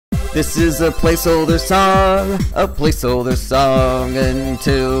This is a placeholder song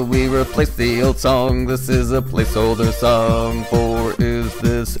until we replace the old song. This is a placeholder song for Is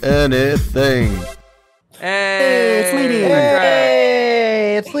This Anything? Hey, it's Leedy.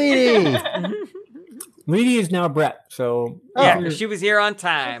 Hey, it's Leedy. Leedy is now Brett, so... Yeah, she was here on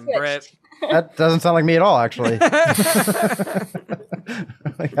time, Brett. That doesn't sound like me at all, actually.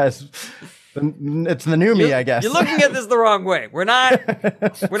 Guys, it's the new me, I guess. You're looking at this the wrong way. We're not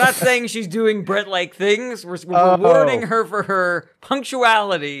saying she's doing Brett-like things. We're rewarding her for her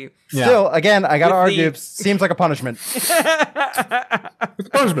punctuality. Still, again, I gotta argue, it seems like a punishment. It's a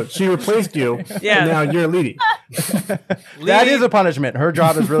punishment. She replaced you, and now you're Leedy. That is a punishment. Her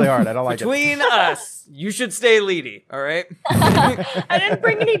job is really hard. I don't like Between us, you should stay Leedy, all right? I didn't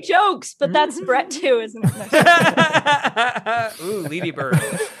bring any jokes, but that's Brett too, isn't it? Ooh, Leedy bird.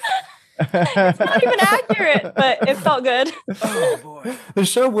 It's not even accurate, but it felt good. Oh, boy. The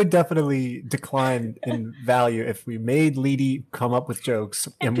show would definitely decline in value if we made Leedy come up with jokes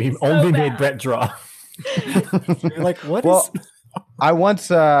and we only made Brett draw. You're like, what is... I once,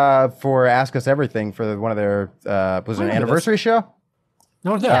 for Ask Us Everything, for one of their, was it an anniversary show?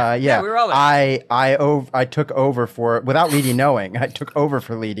 No, yeah. Yeah, we were all there. I took over for, without Leedy knowing, I took over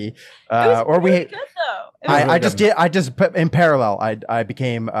for Leedy. It was really good, though. I just put in parallel. I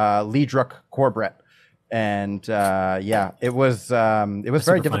became Lee Druck Corbett, and it was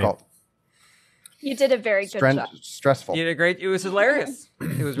very difficult. Funny. You did a very good job. Stressful. You did great. It was hilarious.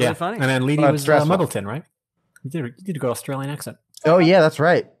 It was really funny. And then Leedy was Muddleton, right? You did a good Australian accent. Oh yeah, that's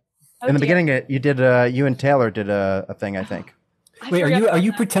right. In the beginning, you did. You and Taylor did a thing, I think. Wait, are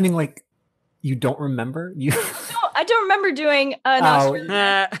you pretending like you don't remember? No, I don't remember doing an Australian.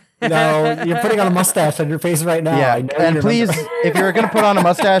 No, you're putting on a mustache on your face right now. Yeah, and please, if you're going to put on a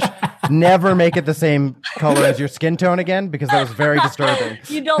mustache, never make it the same color as your skin tone again, because that was very disturbing.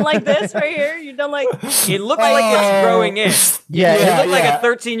 You don't like this right here? You don't like... It looked like it's growing in. Yeah, it looked like a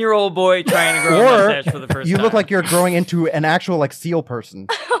 13-year-old boy trying to grow a mustache for the first time. You look like you're growing into an actual like seal person.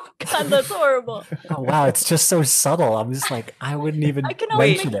 Oh God, that's horrible. Oh wow, it's just so subtle. I'm just like, I wouldn't even I can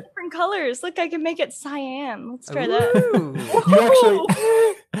always mention make it. different colors. Look, I can make it cyan. Let's try Ooh.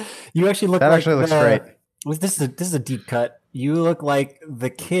 that. You actually look. That like actually looks great. This is a deep cut. You look like the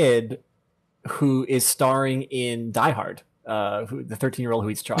kid who is starring in Die Hard. The 13-year-old who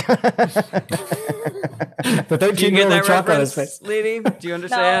eats chocolate. The 13-year-old with chocolate on his face. Leedy? Do you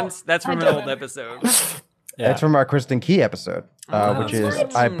understand? No, that's from an old episode. That's from our Kristen Key episode, which is,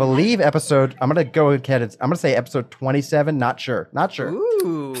 I believe, episode. I'm gonna go ahead. I'm gonna say episode 27. Not sure.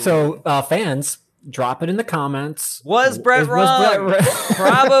 Ooh. So, fans, drop it in the comments. Was Brett wrong?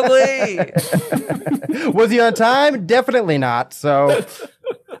 Probably. Was he on time? Definitely not. So,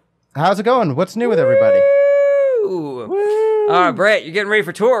 how's it going? What's new with everybody? Woo. All right, Brett, you're getting ready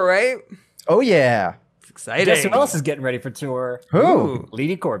for tour, right? Oh yeah. Exciting. Guess who else is getting ready for tour? Who?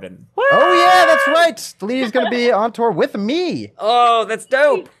 Leedy Corbin. Oh yeah, that's right. Leedy's gonna be on tour with me. Oh, that's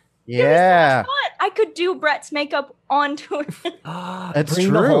dope. Yeah. I could do Brett's makeup on tour. It's Bring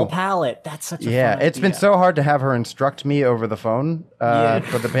true. the whole palette. That's such a fun It's been idea. so hard to have her instruct me over the phone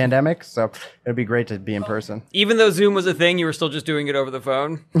for the pandemic. So it'd be great to be in person. Even though Zoom was a thing, you were still just doing it over the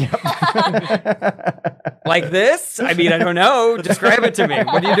phone? Like this? I mean, I don't know. Describe it to me.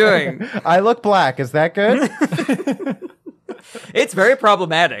 What are you doing? I look black. Is that good? It's very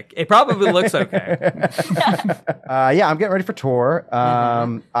problematic. It probably looks okay. I'm getting ready for tour.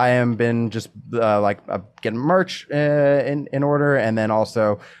 I am been just getting merch in order, and then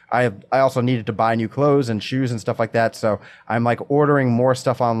also I also needed to buy new clothes and shoes and stuff like that. So I'm like ordering more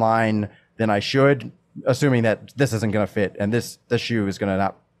stuff online than I should, assuming that this isn't going to fit and this shoe is going to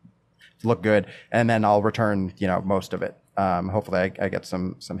not look good, and then I'll return most of it. Hopefully I get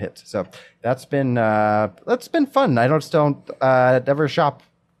some hits. So that's been fun. I don't ever shop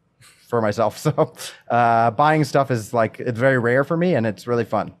for myself. So buying stuff is it's very rare for me, and it's really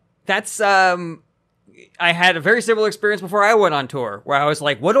fun. That's I had a very similar experience before I went on tour, where I was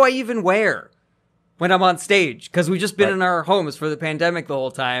like, what do I even wear when I'm on stage? Because we've just been in our homes for the pandemic the whole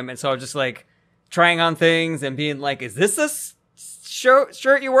time, and so I was just like trying on things and being like, is this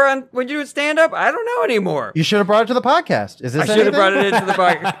shirt you wear on when you do stand up? I don't know anymore. You should have brought it to the podcast. Is this? I should have brought it into the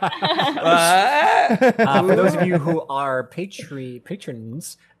podcast. For those of you who are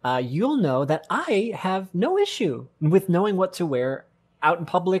patrons, you'll know that I have no issue with knowing what to wear out in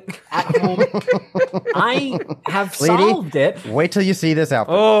public, at home. I have solved it. Wait till you see this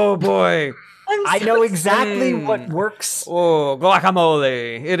outfit. Oh boy. I know exactly what works. Oh,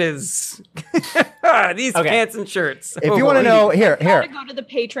 guacamole. It is. These pants and shirts. If you want to know, here. I gotta go to the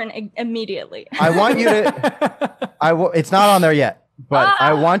patron immediately. I want you to. It's not on there yet, but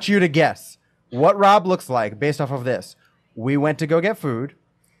I want you to guess what Rob looks like based off of this. We went to go get food,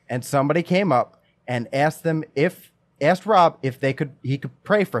 and somebody came up and asked Rob if he could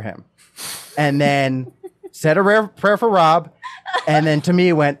pray for him, and then said a rare prayer for Rob, and then to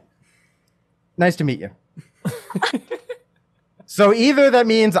me went, "Nice to meet you." So either that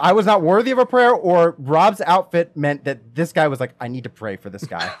means I was not worthy of a prayer, or Rob's outfit meant that this guy was like, I need to pray for this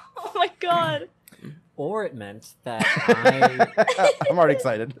guy. Oh my god. Or it meant that I'm already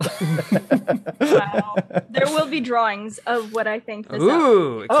excited. Wow. There will be drawings of what I think this Ooh.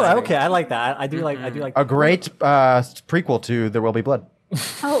 Oh, exciting. okay. I like that. I do like A great prequel to There Will Be Blood.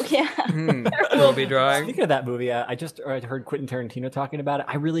 Oh yeah. There will be drawing. Speaking of that movie, I just heard Quentin Tarantino talking about it.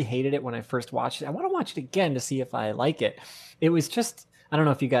 I really hated it when I first watched it. I want to watch it again to see if I like it. It was just, I don't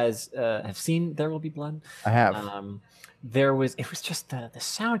know if you guys have seen There Will Be Blood. I have. It was just the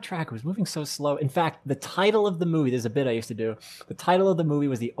soundtrack was moving so slow. In fact, the title of the movie, there's a bit I used to do. The title of the movie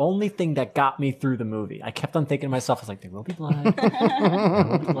was the only thing that got me through the movie. I kept on thinking to myself, I was like, there will be blood. There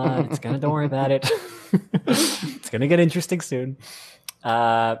will be blood. It's gonna, don't worry about it. It's gonna get interesting soon.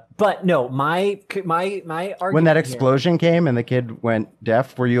 But no, my argument When that explosion came and the kid went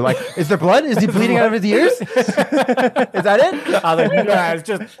deaf, were you like, is there blood? Is he bleeding out of his ears? Is that it? I was like, nah, it's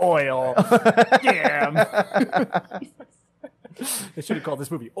just oil. Damn. They should have called this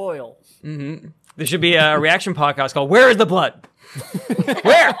movie Oil. Mm-hmm. There should be a reaction podcast called "Where is the Blood?"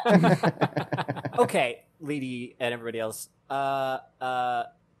 Where? Okay, Leedy and everybody else. I'm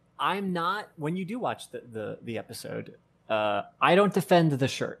not. When you do watch the episode, I don't defend the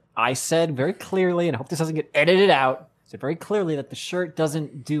shirt. I said very clearly, and I hope this doesn't get edited out. I said very clearly that the shirt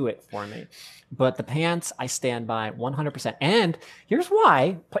doesn't do it for me, but the pants I stand by 100%. And here's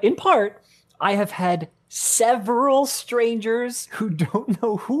why. In part, I have had several strangers who don't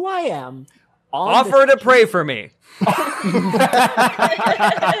know who I am Offer to pray for me.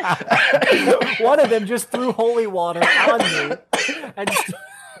 One of them just threw holy water on me and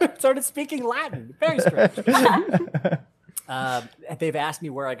started speaking Latin. Very strange. They've asked me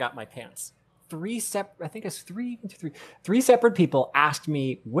where I got my pants. Three separate people asked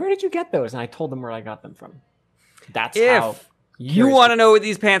me, where did you get those? And I told them where I got them from. That's how. If you want to know what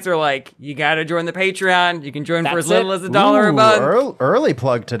these pants are like, you got to join the Patreon. You can join for as little as $1 a month. Early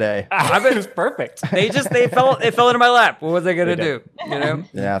plug today. It was perfect. It fell into my lap. What was I gonna do? You know.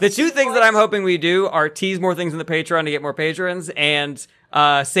 Yeah. The two things that I'm hoping we do are tease more things in the Patreon to get more patrons, and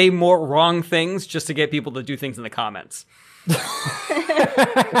say more wrong things just to get people to do things in the comments.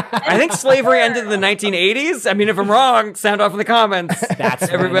 I think slavery ended in the 1980s. I mean, if I'm wrong, sound off in the comments. That's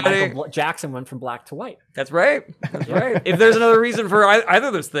everybody. Michael Jackson went from black to white. That's right. That's right. If there's another reason for either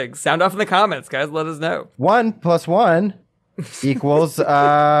of those things, sound off in the comments, guys. Let us know. 1 + 1 equals.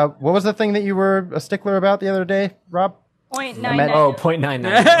 What was the thing that you were a stickler about the other day, Rob? 0.99. Oh,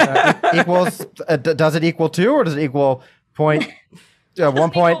 0.99. Equals. Does it equal 2 or does it equal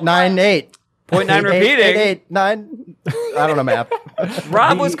 1.98? 0.9 repeating. 9. I don't know math.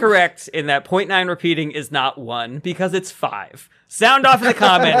 Rob was correct in that 0.9 repeating is not 1 because it's 5. Sound off in the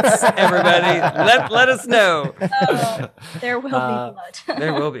comments, everybody. Let us know. There will be blood.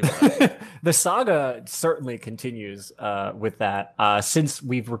 There will be blood. The saga certainly continues with that. Since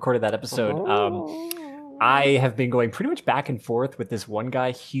we've recorded that episode, I have been going pretty much back and forth with this one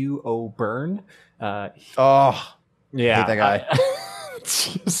guy, Hugh O'Byrne. Yeah, Yeah, hate that guy.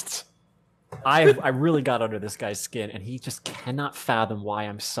 I really got under this guy's skin, and he just cannot fathom why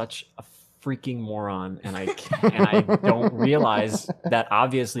I'm such a freaking moron, and I don't realize that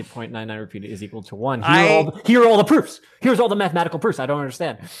obviously 0.99 repeated is equal to 1. Here are all the proofs. Here's all the mathematical proofs. I don't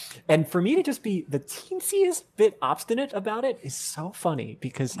understand. And for me to just be the teensiest bit obstinate about it is so funny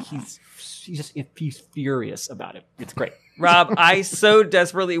because he's furious about it. It's great. Rob, I so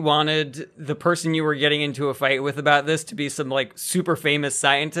desperately wanted the person you were getting into a fight with about this to be some like super famous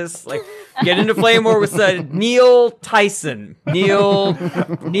scientist. Like get into flame war with Neil Tyson. Neil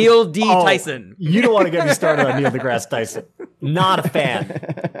D. Tyson. You don't want to get me started on Neil deGrasse Tyson. Not a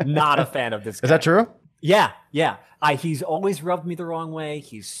fan. Not a fan of this guy. Is that true? Yeah. He's always rubbed me the wrong way.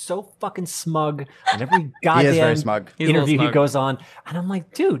 He's so fucking smug on every goddamn He is very smug. interview he goes on. And I'm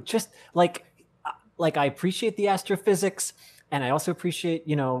like, dude, just like I appreciate the astrophysics, and I also appreciate,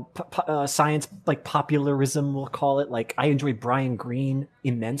 science, like popularism, we'll call it. Like I enjoy Brian Greene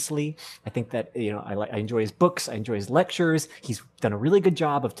immensely. I think that, I enjoy his books. I enjoy his lectures. He's done a really good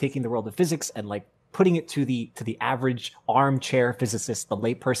job of taking the world of physics and like putting it to the average armchair physicist, the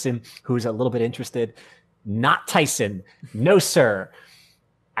layperson who's a little bit interested. Not Tyson. No, sir.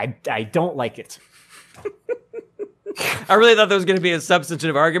 I don't like it. I really thought there was going to be a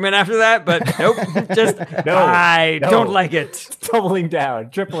substantive argument after that, but nope. Just I don't like it. Doubling down,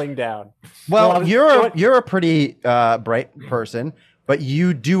 tripling down. Well, you're a pretty bright person, but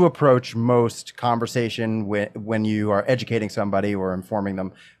you do approach most conversation when you are educating somebody or informing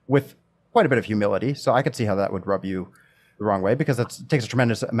them with quite a bit of humility. So I could see how that would rub you the wrong way, because it takes a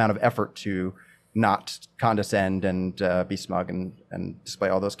tremendous amount of effort to not condescend and be smug and display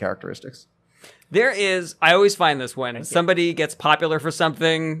all those characteristics. I always find this when somebody gets popular for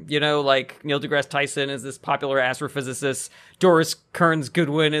something, like Neil deGrasse Tyson is this popular astrophysicist, Doris Kearns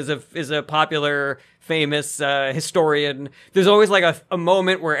Goodwin is a popular, famous historian. There's always like a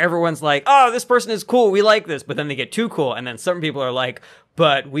moment where everyone's like, oh, this person is cool, we like this, but then they get too cool, and then some people are like,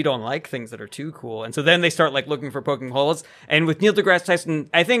 but we don't like things that are too cool. And so then they start like looking for poking holes. And with Neil deGrasse Tyson,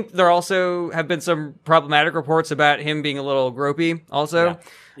 I think there also have been some problematic reports about him being a little gropey also.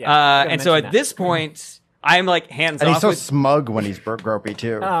 Yeah. And so at this point, I'm like hands off. And he's so smug when he's gropey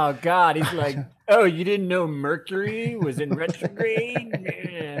too. Oh God, he's like, oh, you didn't know Mercury was in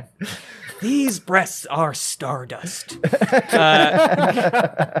retrograde? These breasts are stardust.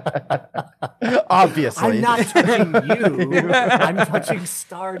 Obviously. I'm not touching you. I'm touching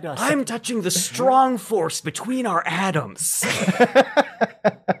stardust. I'm touching the strong force between our atoms.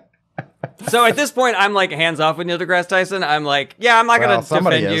 So at this point, I'm like hands off with Neil deGrasse Tyson. I'm like, yeah, I'm not going to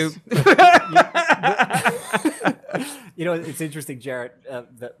defend you. It's interesting, Jarret.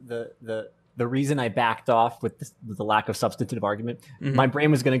 The reason I backed off with the lack of substantive argument, my brain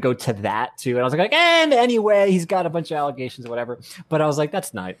was going to go to that too, and I was like, and anyway, he's got a bunch of allegations, or whatever. But I was like,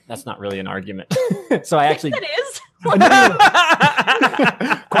 that's not really an argument. So I actually it is.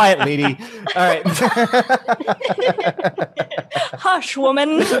 Quiet, Leedy. All right. Hush,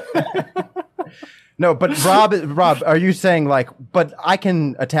 woman. No, but Rob, are you saying like, but I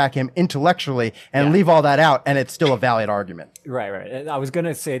can attack him intellectually and leave all that out, and it's still a valid argument? Right. I was going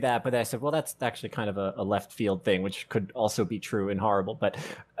to say that, but I said, well, that's actually kind of a left field thing, which could also be true and horrible. But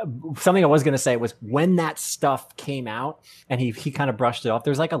something I was going to say was when that stuff came out and he kind of brushed it off,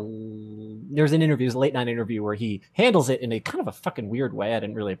 there's an interview, a late night interview where he handles it in a kind of a fucking weird way. I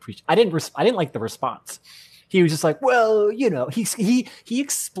didn't really appreciate. I didn't like the response. He was just like, well, he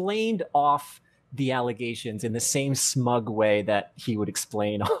explained off the allegations in the same smug way that he would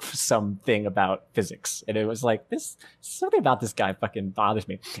explain off something about physics. And it was like, something about this guy fucking bothers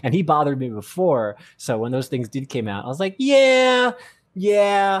me. And he bothered me before. So when those things came out, I was like, yeah. Me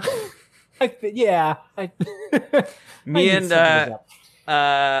and a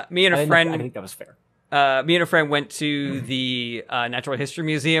friend. I think that was fair. Me and a friend went to the Natural History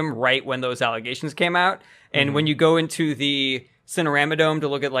Museum right when those allegations came out. And when you go into the Cinerama Dome to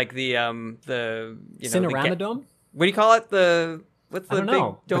look at like the Cinerama Dome? What do you call it? What's the big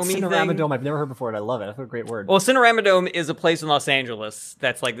domey thing? Cinerama Dome, I've never heard before, and I love it. That's a great word. Well, Cinerama Dome is a place in Los Angeles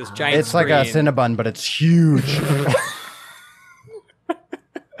that's like this giant screen. Like a Cinnabon, but it's huge.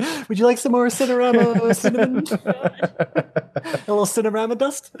 Would you like some more Cinerama cinnamon? A little Cinerama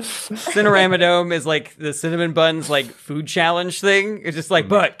dust? Cinerama Dome is like the cinnamon buns like food challenge thing. It's just like,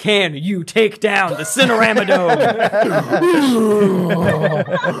 but can you take down the Cinerama Dome?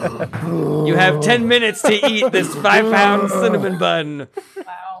 You have 10 minutes to eat this 5-pound cinnamon bun.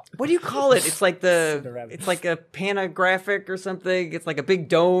 Wow. What do you call it? It's like it's like a panographic or something. It's like a big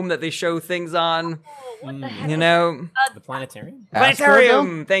dome that they show things on. What the heck? The planetarium?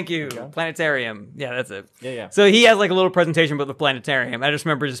 Planetarium! Thank you. Planetarium. Yeah, that's it. Yeah. So he has like a little presentation about the planetarium. I just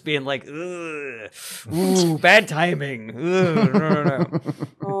remember just being like, ugh, ooh, bad timing. Ugh,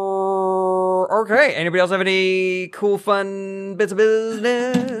 no. Okay. Anybody else have any cool, fun bits of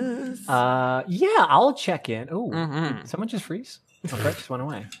business? Yeah, I'll check in. Oh, someone just freeze? Oh, Brett just went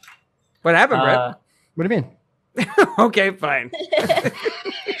away. What happened, Brett? What do you mean? Okay, fine.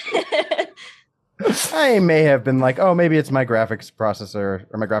 I may have been like, oh, maybe it's my graphics processor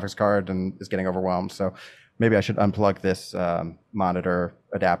or my graphics card and is getting overwhelmed. So maybe I should unplug this monitor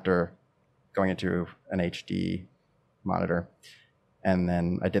adapter going into an HD monitor. And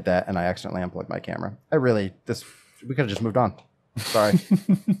then I did that and I accidentally unplugged my camera. We could have just moved on. Sorry.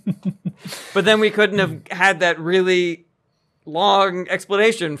 But then we couldn't have had that really long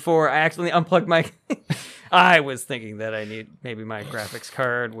explanation for I accidentally unplugged my... I was thinking that maybe my graphics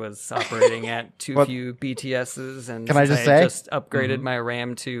card was operating at too few BTSs, and can I just just upgraded my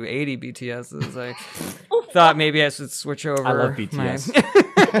RAM to 80 BTSs. I thought maybe I should switch over. I love BTS.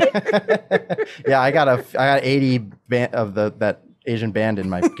 Yeah, I got 80 of that Asian band in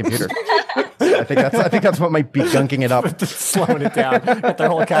my computer. I think that's what might be gunking it up, slowing it down. Got their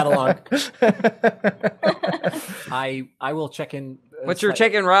whole catalog. I will check in. What's your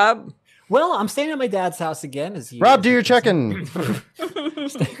check-in, Rob? Well, I'm staying at my dad's house again. Rob, do your check-in.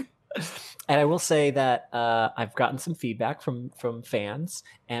 And I will say that I've gotten some feedback from fans,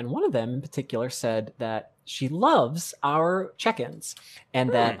 and one of them in particular said that she loves our check-ins,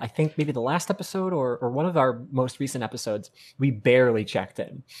 and that I think maybe the last episode or one of our most recent episodes, we barely checked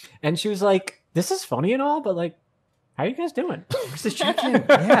in. And she was like, "This is funny and all, but like, how are you guys doing? Where's the check-in?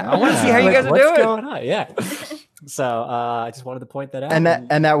 Yeah, I want to see how you guys are what's doing. going on?" Yeah. So I just wanted to point that out.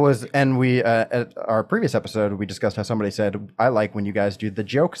 And we at our previous episode we discussed how somebody said, "I like when you guys do the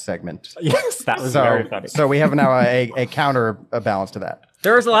joke segment." Yes, that was very funny. So we have now a counterbalance to that.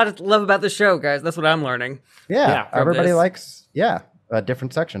 There's a lot of love about the show, guys. That's what I'm learning. Yeah, from everybody this. likes a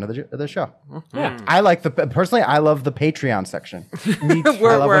different section of the show. Yeah. I like personally. I love the Patreon section.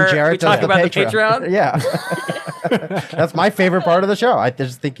 Where, I love when Jarret we does talk about the Patreon. Yeah, that's my favorite part of the show. I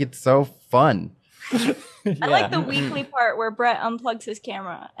just think it's so fun. I like the weekly part where Brett unplugs his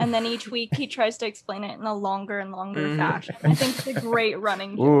camera, and then each week he tries to explain it in a longer and longer fashion. I think it's a great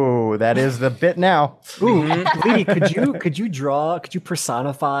running joke. Ooh, that is the bit now. Ooh, Leedy, could you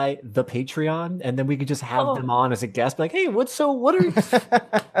personify the Patreon, and then we could just have them on as a guest? Be like, hey, what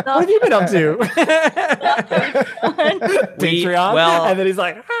have you been up to? Patreon. well- and then he's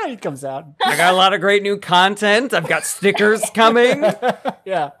like, hi, he comes out. I got a lot of great new content. I've got stickers coming.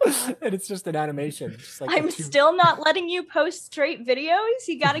 Yeah, and it's just an animation. Just like I'm still not letting you post straight videos.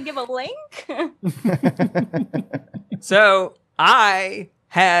 You got to give a link. So I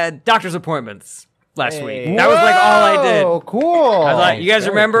had doctor's appointments last Hey. week. That was like all I did. Oh, cool. I was like, you guys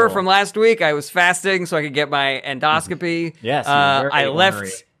Very remember cool. from last week? I was fasting so I could get my endoscopy. Yes, you were very I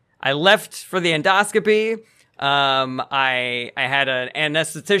ornery. left for the endoscopy. I had an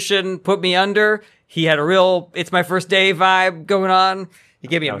anesthetician put me under. He had a real "it's my first day" vibe going on. He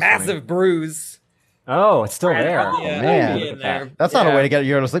gave me a That was massive funny. bruise. Oh, it's still there. Yeah, man. in there. That's not a way to get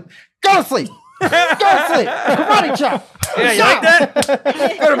you to sleep. Go to sleep. Go to sleep. Karate chop. Yeah, you like that?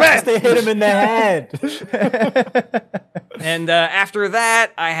 Go to bed. They hit him in the head. And after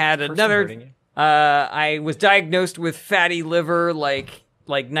that, I had hurting another. you. I was diagnosed with fatty liver, like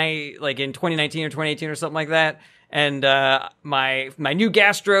in 2019 or 2018 or something like that. And my new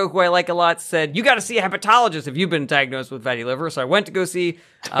gastro, who I like a lot, said, "You got to see a hepatologist if you've been diagnosed with fatty liver." So I went to go see.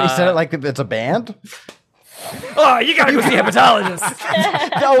 He said it like it's a band. Oh, you got to go see a hepatologist.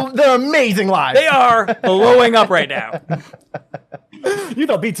 Oh, they're amazing live. They are blowing up right now. You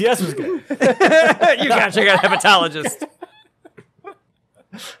thought BTS was good. You got to check out a hepatologist.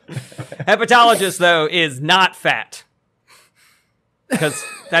 Hepatologist, though, is not fat. Because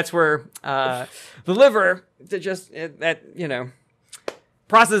that's where the liver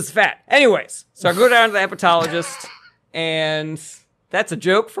processes fat. Anyways, so I go down to the hepatologist, and that's a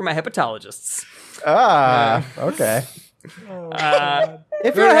joke for my hepatologists. Okay.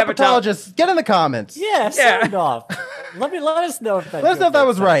 If Go you're to a hepatologist, get in the comments. Yeah, sound off. Let us know if that. Let us know if that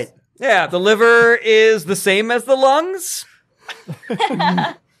was right. Yeah, the liver is the same as the lungs.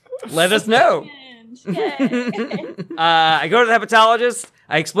 Let us know. I go to the hepatologist.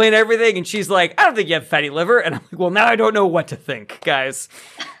 I explain everything, and she's like, "I don't think you have fatty liver." And I'm like, "Well, now I don't know what to think, guys."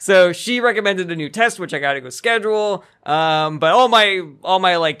 So she recommended a new test, which I got to go schedule. But all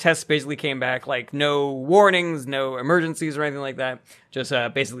my like tests basically came back like no warnings, no emergencies or anything like that. Just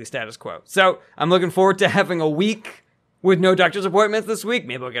basically status quo. So I'm looking forward to having a week with no doctor's appointments this week.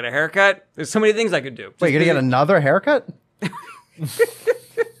 Maybe I'll get a haircut. There's so many things I could do. Wait, you're gonna get another haircut?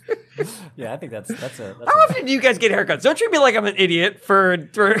 Yeah, I think that's How often do you guys get haircuts? Don't treat me like I'm an idiot for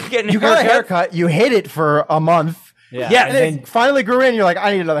getting You got a haircut. You hid it for a month. Yeah, Yeah, And then finally grew in. You're like,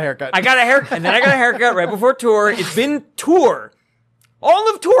 I need another haircut. I got a haircut, and then I got a haircut right before tour. It's been tour.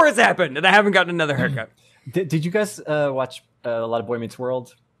 All of tour has happened, and I haven't gotten another haircut. Did you guys watch a lot of Boy Meets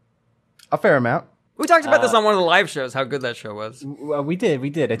World? A fair amount. We talked about this on one of the live shows, how good that show was. We did.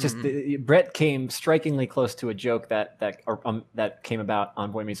 It just Brett came strikingly close to a joke that came about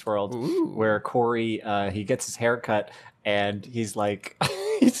on Boy Meets World, where Corey he gets his hair cut and he's like,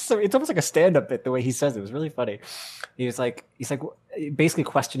 it's almost like a stand-up bit the way he says it. It was really funny. He's like basically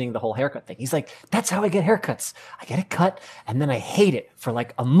questioning the whole haircut thing. He's like, that's how I get haircuts. I get it cut and then I hate it for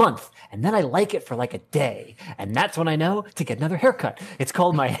like a month and then I like it for like a day. And that's when I know to get another haircut. It's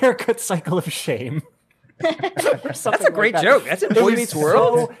called my haircut cycle of shame. That's a great joke. That's in Boy Meets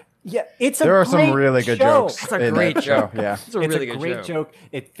World. Yeah, There are some really good jokes. That's a in great that show. joke. Yeah. It's a really good great joke.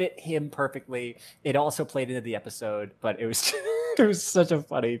 It fit him perfectly. It also played into the episode, but it was it was such a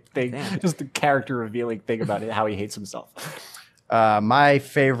funny thing. Just the character revealing thing about it, how he hates himself. My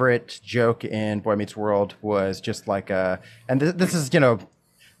favorite joke in Boy Meets World was just like and this is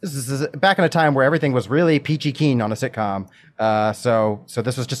this is back in a time where everything was really peachy keen on a sitcom. So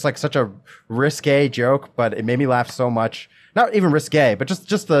this was just like such a risque joke, but it made me laugh so much. Not even risque, but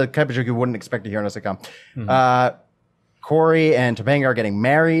just the type of joke you wouldn't expect to hear in a sitcom. Corey and Topanga are getting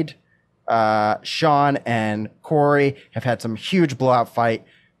married. Sean and Corey have had some huge blowout fight.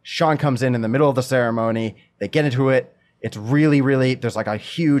 Sean comes in the middle of the ceremony. They get into it. It's really, there's like a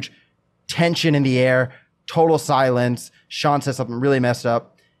huge tension in the air, total silence. Sean says something really messed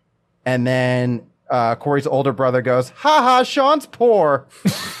up. And then Corey's older brother goes, ha ha, Sean's poor.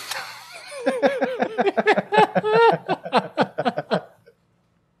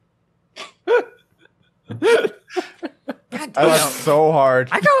 I laughed so hard.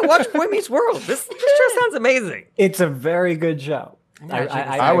 I gotta watch Boy Meets World. This show sounds amazing. It's a very good show.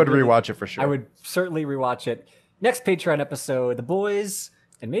 I would rewatch it for sure. I would certainly rewatch it. Next Patreon episode, The Boys,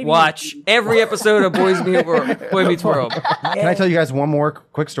 and maybe watch every episode of Boy Meets World. Can I tell you guys one more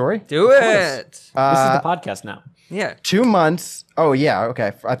quick story? Do it. This is the podcast now. Yeah. 2 months. Oh yeah.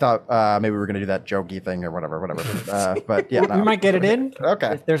 Okay. I thought maybe we were gonna do that jokey thing or whatever. But yeah, no. We might get it in.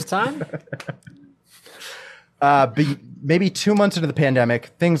 Okay. If there's time. Maybe 2 months into the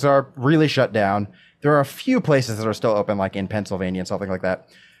pandemic, things are really shut down. There are a few places that are still open, like in Pennsylvania and something like that.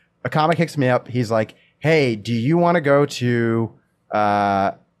 A comic hits me up. He's like, "Hey, do you want to go to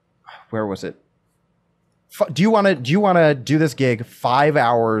where was it? Do you want to do this gig 5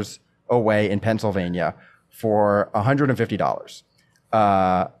 hours away in Pennsylvania for $150?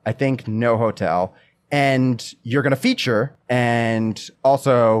 I think no hotel." And you're going to feature, and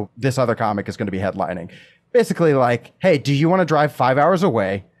also this other comic is going to be headlining. Basically like, hey, do you want to drive 5 hours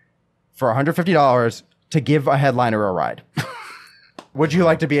away for $150 to give a headliner a ride? Would you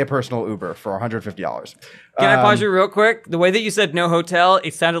like to be a personal Uber for $150? Can I pause you real quick? The way that you said no hotel,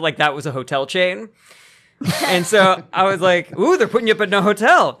 it sounded like that was a hotel chain. And so I was like, ooh, they're putting you up at no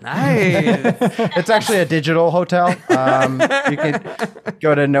hotel. Nice. It's actually a digital hotel. You can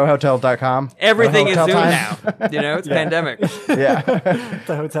go to nohotel.com. Everything is Zoom Zoom now. It's pandemic. Yeah. It's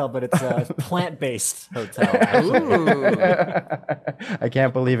a hotel, but it's a plant-based hotel. Ooh. I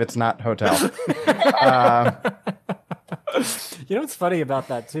can't believe it's not hotel. You know what's funny about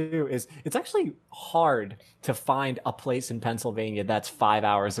that too is it's actually hard to find a place in Pennsylvania that's 5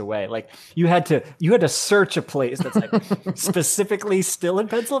 hours away. Like you had to search a place that's like specifically still in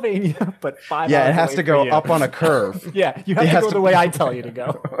Pennsylvania, but 5 hours. Yeah, it has away to go from you. up on a curve. Yeah, you have to go the way I tell you to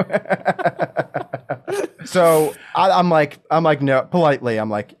go. So I'm like, no, politely, I'm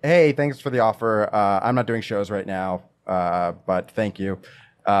like, hey, thanks for the offer. I'm not doing shows right now, but thank you.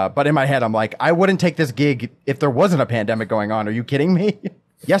 But in my head, I'm like, I wouldn't take this gig if there wasn't a pandemic going on. Are you kidding me?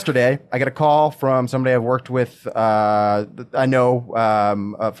 Yesterday, I get a call from somebody I've worked with, I know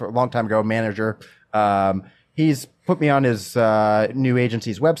for a long time ago, manager. He's put me on his new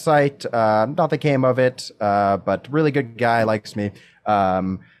agency's website. Nothing came of it, but really good guy, likes me.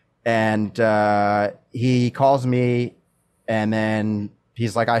 And he calls me, and then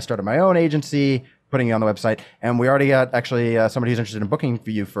he's like, I started my own agency, putting you on the website, and we already got actually somebody who's interested in booking for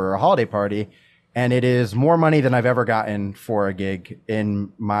you for a holiday party, and it is more money than I've ever gotten for a gig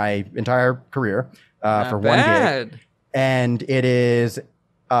in my entire career for one gig, and it is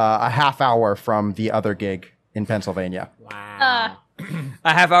a half hour from the other gig in Pennsylvania. Wow.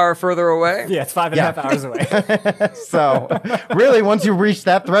 A half hour further away? Yeah, it's 5.5 hours away. So really, once you reach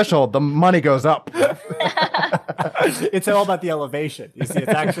that threshold, the money goes up. It's all about the elevation. You see, it's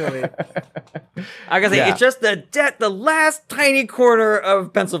actually... I gotta say, it's just the last tiny corner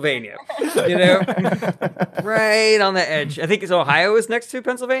of Pennsylvania. Right on the edge. I think Ohio is next to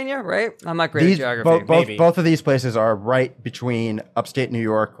Pennsylvania, right? I'm not great at geography. Both of these places are right between upstate New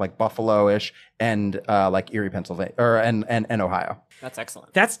York, like Buffalo-ish, and like Erie, Pennsylvania, and Ohio. That's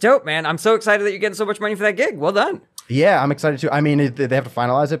excellent. That's dope, man. I'm so excited that you're getting so much money for that gig. Well done. Yeah, I'm excited too. I mean, they have to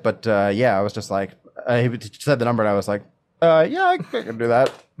finalize it, but yeah, I was just like, he said the number, and I was like, yeah, I can do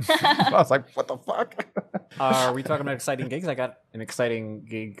that. I was like, what the fuck? Are we talking about exciting gigs? I got an exciting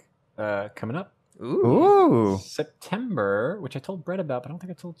gig coming up. Ooh. September, which I told Brett about, but I don't think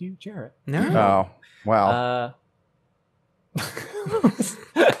I told you, Jarret. No. Oh, wow.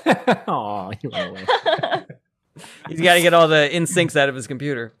 Oh, you went away. He's got to get all the in-syncs out of his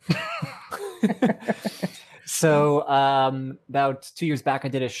computer. So about 2 years back, I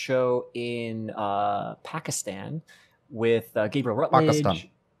did a show in Pakistan with Gabriel Rutledge.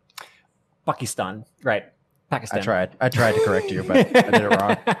 Pakistan, right. Pakistan. I tried to correct you, but I did it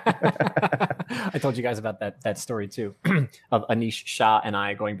wrong. I told you guys about that story too, of Anish Shah and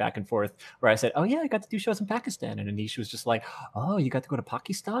I going back and forth, where I said, oh yeah, I got to do shows in Pakistan. And Anish was just like, oh, you got to go to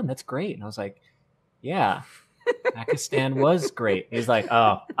Pakistan? That's great. And I was like, yeah. Pakistan was great. He's like,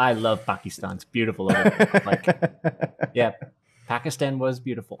 oh, I love Pakistan. It's beautiful over there. Like, yeah, Pakistan was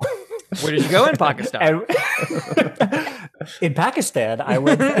beautiful. Where did you go in Pakistan? In Pakistan, I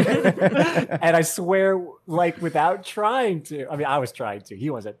went, and I swear, like, without trying to. I mean, I was trying to. He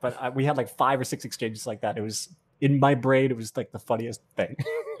wasn't, but we had like 5 or 6 exchanges like that. It was in my brain. It was like the funniest thing.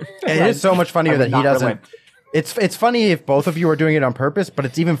 And it is so much funnier that he doesn't. It's funny if both of you are doing it on purpose, but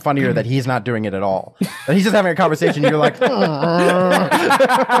it's even funnier that he's not doing it at all. That he's just having a conversation. And you're like, I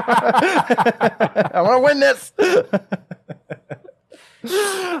want to win this.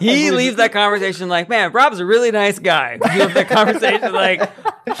 He leaves that conversation like, man, Rob's a really nice guy. He leaves that conversation like,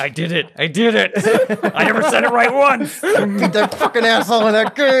 I did it. I never said it right once. Beat that fucking asshole in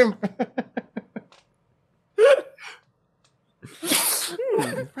that game.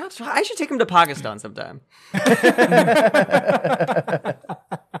 I should take him to Pakistan sometime.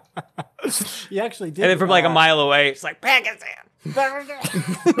 He actually did. And then from like a mile away, it's like, Pakistan.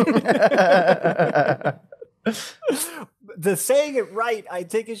 The saying it right, I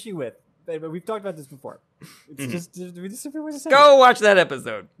take issue with. We've talked about this before. It's just Go watch that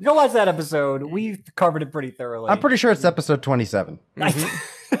episode. Go watch that episode. We've covered it pretty thoroughly. I'm pretty sure it's episode 27.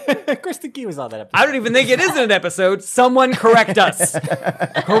 Kristen Key was on that episode. I don't even think it is an episode. Someone correct us.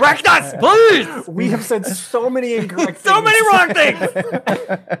 Correct us, please. We have said so many incorrect things. So many wrong things.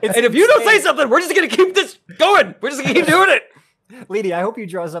 And if you don't say something, we're just going to keep this going. We're just going to keep doing it. Leedy, I hope you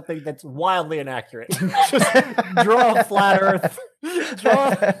draw something that's wildly inaccurate. Just draw a flat earth.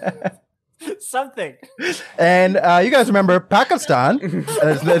 Draw something. And you guys remember Pakistan?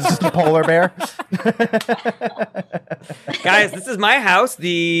 It's just a polar bear. Guys, this is my house,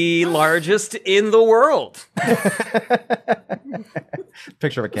 the largest in the world.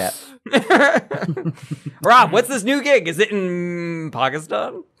 Picture of a cat. Rob, what's this new gig? Is it in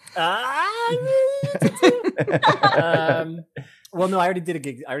Pakistan? Well, no, I already did a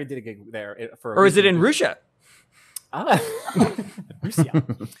gig. There for. Or is it in Russia? Russia.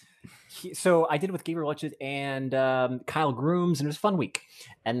 So I did it with Gabriel Lutchett and Kyle Grooms, and it was a fun week.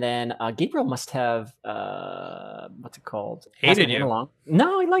 And then Gabriel must have what's it called? Hated you. Along.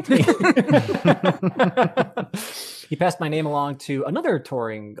 No, he liked me. He passed my name along to another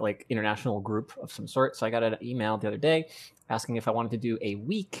touring, like, international group of some sort. So I got an email the other day asking if I wanted to do a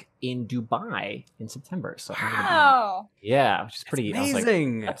week in Dubai in September. So Wow. Yeah, which is pretty amazing. I was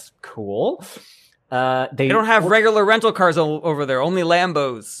like, that's cool. They don't have regular rental cars over there, only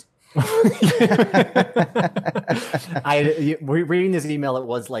Lambos. Reading this email, it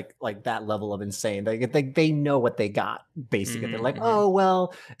was like that level of insane. They know what they got, basically. They're like, oh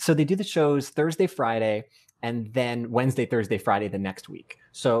well, so they do the shows Thursday, Friday, and then Wednesday, Thursday, Friday the next week.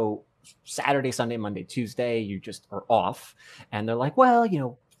 So Saturday, Sunday, Monday, Tuesday, you just are off. And they're like, well,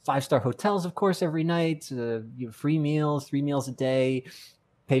 5-star hotels, of course, every night, you have free meals, 3 meals a day,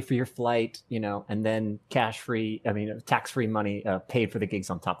 pay for your flight, and then tax-free money paid for the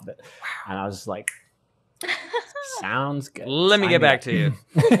gigs on top of it. Wow. And I was like, sounds good. Let me get back to you.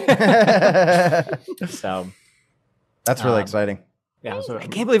 So that's really exciting. Yeah, so I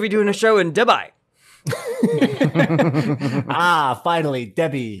can't believe you're doing a show in Dubai. Finally,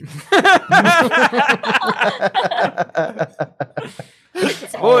 Debbie.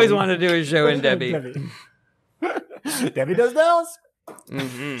 Always wanted to do a show in Debbie. Debbie does those.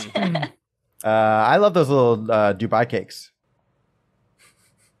 I love those little Dubai cakes.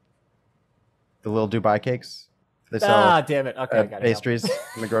 The little Dubai cakes. They sell damn it. Okay, I got pastries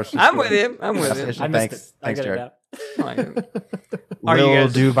in the grocery I'm store. with him. I'm with him. I missed Thanks, it. I got it Jared. now. Are you Little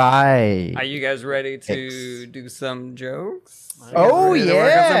guys- Dubai. Are you guys ready to Cakes. do some jokes? Oh ready to work on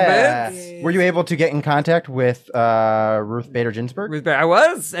some yeah! bits? Were you able to get in contact with Ruth Bader Ginsburg? Ruth Bader, I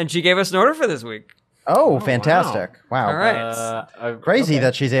was, and she gave us an order for this week. Oh, fantastic! Wow. All right. Crazy okay.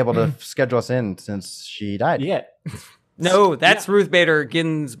 that she's able to schedule us in since she died. Yeah. No, that's Ruth Bader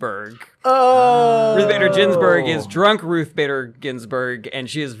Ginsburg. Oh, Ruth Bader Ginsburg is drunk Ruth Bader Ginsburg, and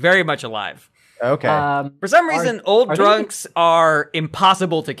she is very much alive. Okay. For some reason, old are they- drunks are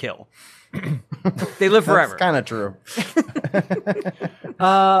impossible to kill. They live forever. That's kind of true.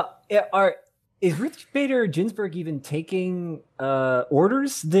 Is Ruth Bader Ginsburg even taking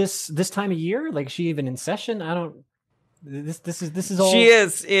orders this time of year? Like, is she even in session? I don't. This is all. She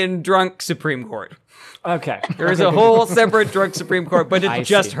is in drunk Supreme Court. Okay. There is a whole separate drunk Supreme Court, but it's I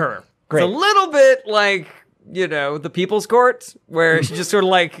just see. her. Great. It's a little bit like, the People's Court, where she just sort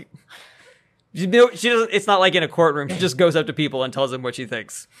of like, she doesn't. It's not like in a courtroom. She just goes up to people and tells them what she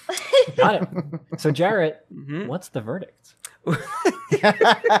thinks. Got it. So, Jarret, what's the verdict? The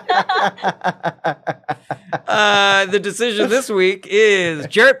decision this week is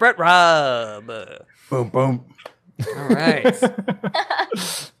Jarret Brett Rob. Boom, boom. All right.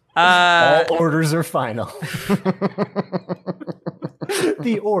 All orders are final.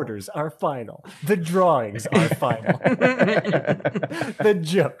 The orders are final. The drawings are final. The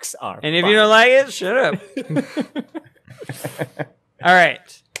jokes are And if final. you don't like it, shut up. All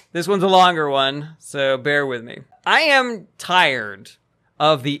right. This one's a longer one, so bear with me. I am tired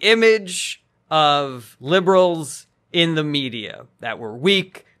of the image of liberals in the media that we're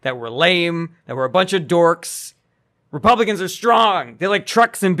weak, that we're lame, that we're a bunch of dorks. Republicans are strong. They like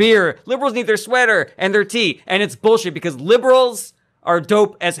trucks and beer. Liberals need their sweater and their tea. And it's bullshit because liberals are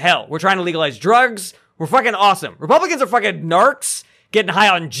dope as hell. We're trying to legalize drugs. We're fucking awesome. Republicans are fucking narcs getting high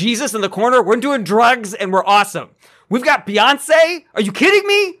on Jesus in the corner. We're doing drugs and we're awesome. We've got Beyonce. Are you kidding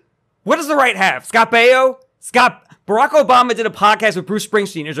me? What does the right have? Scott Baio? Barack Obama did a podcast with Bruce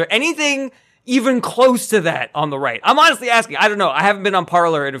Springsteen. Is there anything even close to that on the right? I'm honestly asking. I don't know. I haven't been on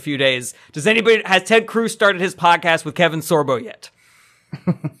Parler in a few days. Has Ted Cruz started his podcast with Kevin Sorbo yet?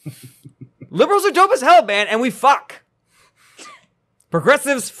 Liberals are dope as hell, man, and we fuck.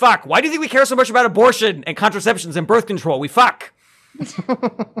 Progressives fuck. Why do you think we care so much about abortion and contraceptions and birth control? We fuck.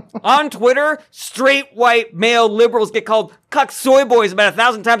 On Twitter, straight white male liberals get called cuck soy boys about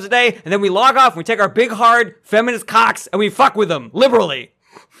 1,000 times a day, and then we log off and we take our big hard feminist cocks and we fuck with them liberally.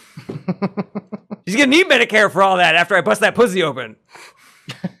 She's gonna need Medicare for all that after I bust that pussy open.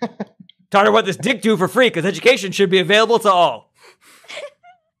 Taught her what this dick do for free because education should be available to all.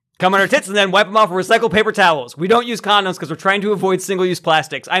 Come on our tits and then wipe them off with recycled paper towels. We don't use condoms because we're trying to avoid single-use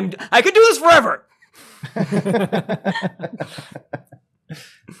plastics. I could do this forever.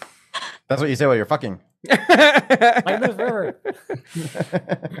 That's what you say while you're fucking. I live forever.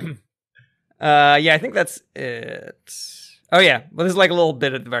 Yeah, I think that's it. Oh yeah, well there's like a little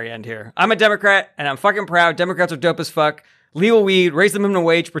bit at the very end here. I'm a Democrat and I'm fucking proud. Democrats are dope as fuck. Legal weed, raise the minimum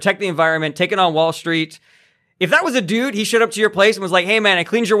wage, protect the environment, taking on Wall Street. If that was a dude, he showed up to your place and was like, hey man, I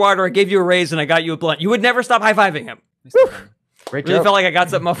cleaned your water, I gave you a raise, and I got you a blunt. You would never stop high-fiving him. Great Really joke. felt like I got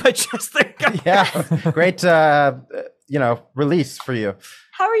something off my chest there. Yeah, great, release for you.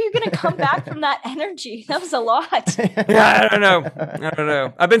 How are you going to come back from that energy? That was a lot. Yeah, I don't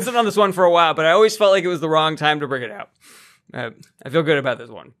know. I've been sitting on this one for a while, but I always felt like it was the wrong time to bring it out. I feel good about this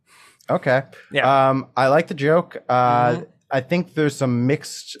one. Okay. Yeah. I like the joke. I think there's some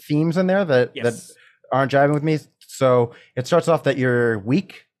mixed themes in there that aren't jiving with me. So it starts off that you're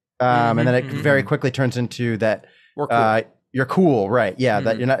weak, and then it very quickly turns into that We're cool. you're cool, right? Yeah,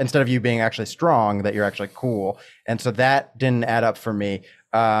 that you're not, instead of you being actually strong, that you're actually cool. And so that didn't add up for me.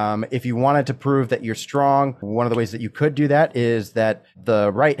 If you wanted to prove that you're strong, one of the ways that you could do that is that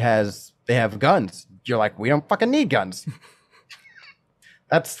the right they have guns. You're like, we don't fucking need guns.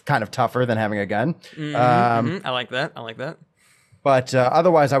 That's kind of tougher than having a gun. I like that. But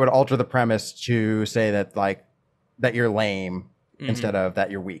otherwise, I would alter the premise to say that that you're lame instead of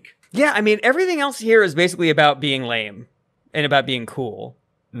that you're weak. Yeah, I mean, everything else here is basically about being lame and about being cool.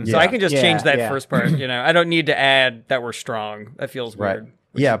 So I can just change that first part. I don't need to add that we're strong. That feels weird.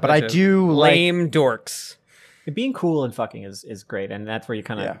 Yeah, but I do lame dorks. Being cool and fucking is great, and that's where you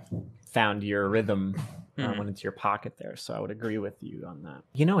kind of found your rhythm when it's your pocket there. So I would agree with you on that.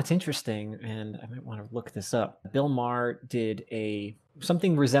 It's interesting, and I might want to look this up. Bill Maher did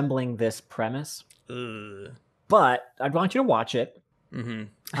something resembling this premise, but I'd want you to watch it. You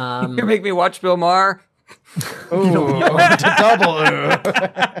make me watch Bill Maher. Ooh, to double.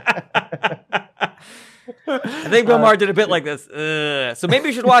 I think Bill Maher did a bit like this. So maybe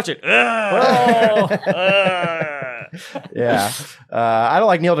you should watch it. Yeah. I don't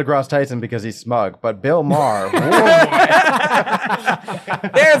like Neil deGrasse Tyson because he's smug, but Bill Maher.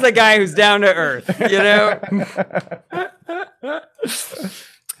 There's a guy who's down to earth,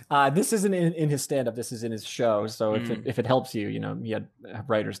 This isn't in his stand-up. This is in his show. So if it helps you, he had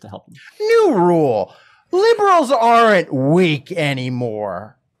writers to help him. New rule. Liberals aren't weak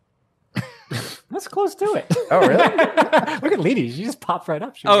anymore. That's close to it. Oh, really? Look at Leedy. She just popped right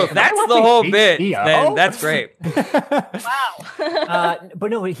up. If that's the whole bit, then that's great. Wow.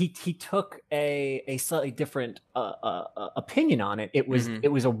 But no, he took a slightly different opinion on it. It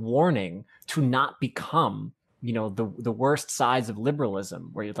was a warning to not become the worst sides of liberalism,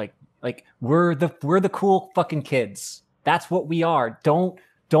 where you're like we're the cool fucking kids. That's what we are. Don't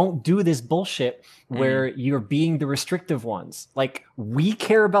do this bullshit where you're being the restrictive ones. Like, we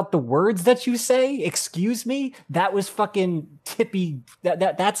care about the words that you say. Excuse me? That was fucking tippy.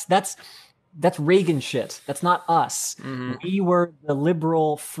 That's Reagan shit. That's not us. We were the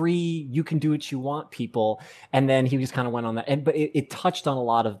liberal, free, you can do what you want people. And then he just kind of went on that. But it touched on a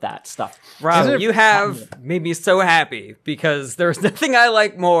lot of that stuff. Rob, you have made me so happy because there's nothing I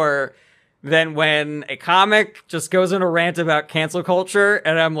like more than when a comic just goes on a rant about cancel culture,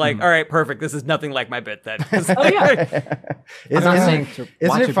 and I'm like, all right, perfect. This is nothing like my bit then. Oh yeah.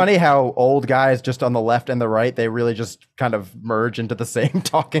 Isn't it funny how old guys just on the left and the right, they really just kind of merge into the same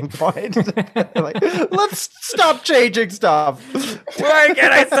talking point? Like, let's stop changing stuff. Why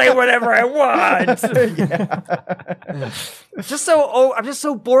can't I say whatever I want? I'm just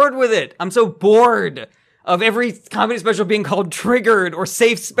so bored with it. I'm so bored of every comedy special being called Triggered or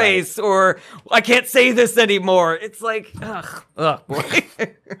Safe Space or I can't say this anymore. It's like, ugh, boy.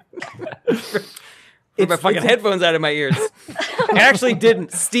 Put my fucking headphones out of my ears. I actually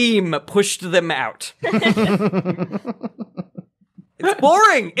didn't. Steam pushed them out. It's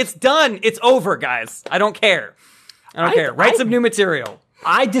boring. It's done. It's over, guys. I don't care. I don't care. Write some new material.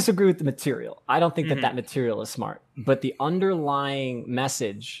 I disagree with the material. I don't think that material is smart. But the underlying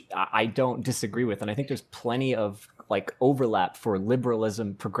message, I don't disagree with. And I think there's plenty of like overlap for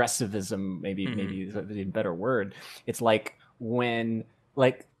liberalism, progressivism, maybe is a better word. It's like when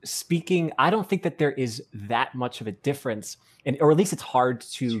like speaking, I don't think that there is that much of a difference, or at least it's hard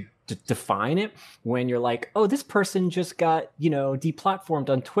to define it when you're like, oh, this person just got,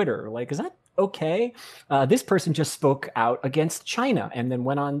 deplatformed on Twitter. Like, is that okay? This person just spoke out against China and then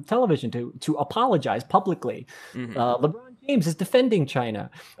went on television to apologize publicly. LeBron James is defending China.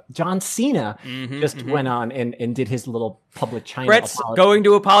 John Cena just went on and did his little public China Brett's apology. going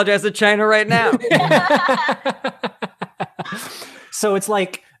to apologize to China right now. So it's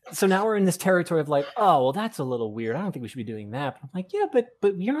like, so now we're in this territory of like, oh, well, that's a little weird. I don't think we should be doing that. But I'm like, yeah,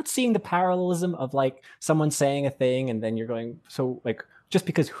 but you're not seeing the parallelism of like someone saying a thing and then you're going, so like, just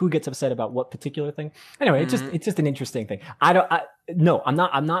because who gets upset about what particular thing? Anyway, it's just an interesting thing. No, I'm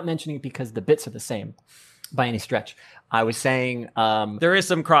not mentioning it because the bits are the same by any stretch. I was saying there is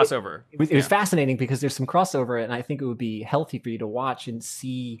some crossover. It was fascinating because there's some crossover, and I think it would be healthy for you to watch and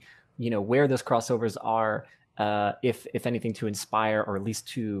see, where those crossovers are, if anything, to inspire or at least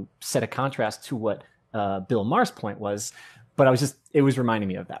to set a contrast to what Bill Maher's point was. But it was reminding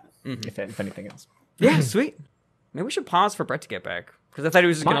me of that, if anything else. Yeah, sweet. Maybe we should pause for Brett to get back. Because I thought he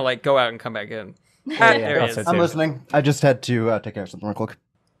was just going to like go out and come back in. There he is. I'm listening. I just had to take care of something real quick.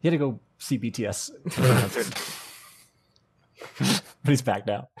 He had to go see BTS. But he's back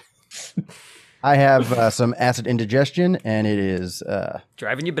now. I have some acid indigestion, and it is...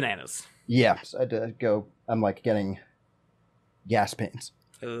 driving you bananas. Yeah, so I had to go... I'm like getting gas pains.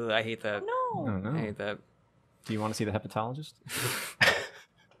 I hate that. No. Oh, no. I hate that. Do you want to see the hepatologist?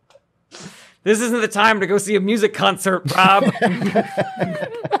 This isn't the time to go see a music concert, Rob.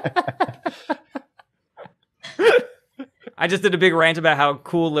 I just did a big rant about how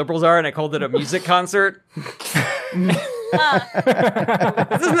cool liberals are, and I called it a music concert. This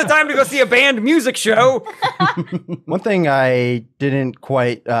isn't the time to go see a band music show. One thing I didn't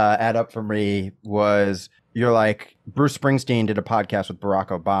quite add up for me was you're like, Bruce Springsteen did a podcast with Barack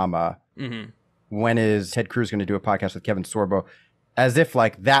Obama. When is Ted Cruz going to do a podcast with Kevin Sorbo? As if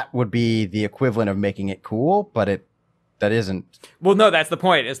like that would be the equivalent of making it cool, but that isn't. Well, no, that's the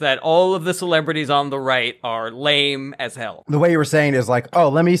point, is that all of the celebrities on the right are lame as hell. The way you were saying is like, oh,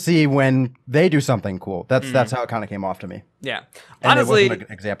 let me see when they do something cool. That's how it kind of came off to me. Yeah. And honestly, it wasn't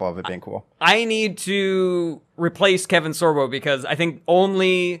an example of it being cool. I need to replace Kevin Sorbo because I think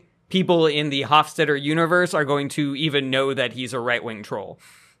only people in the Hofstadter universe are going to even know that he's a right-wing troll.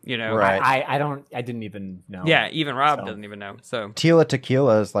 Right. I didn't even know. Yeah, even Rob doesn't even know. So Tila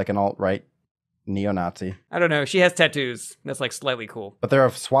Tequila is like an alt-right neo-Nazi. I don't know. She has tattoos. That's like slightly cool. But they're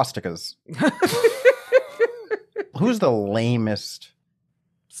of swastikas. Who's the lamest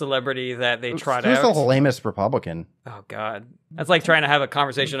celebrity that they trot out? Who's the lamest Republican? Oh, God. That's like trying to have a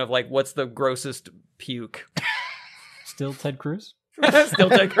conversation of like, what's the grossest puke? Still Ted Cruz? Still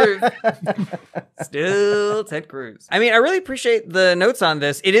Ted Cruz. Still Ted Cruz. I mean, I really appreciate the notes on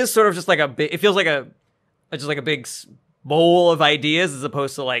this. It is sort of just like it feels like just like a big bowl of ideas as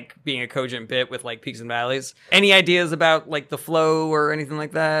opposed to like being a cogent bit with like peaks and valleys. Any ideas about like the flow or anything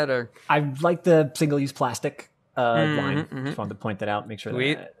like that? Or I like the single-use plastic line. Just wanted to point that out, make sure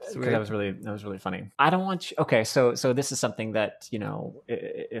Sweet. that was really funny. I don't want you, okay, so this is something that,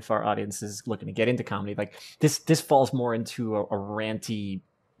 if our audience is looking to get into comedy, like this falls more into a ranty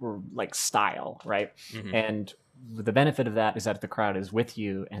like style, right? And the benefit of that is that if the crowd is with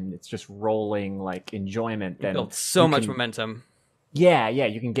you and it's just rolling like enjoyment, then built so much momentum. Yeah,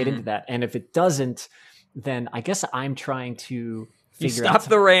 you can get into that. And if it doesn't, then I guess I'm trying to you stop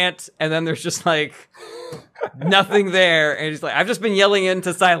the rant, and then there's just like nothing there, and he's like, "I've just been yelling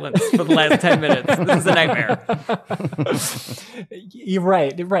into silence for the last 10 minutes. This is a nightmare." You're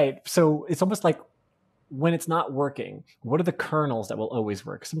right. So it's almost like when it's not working, what are the kernels that will always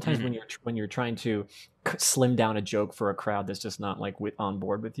work? Sometimes when you're trying to slim down a joke for a crowd that's just not like on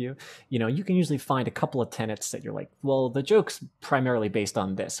board with you, you can usually find a couple of tenets that you're like, well, the joke's primarily based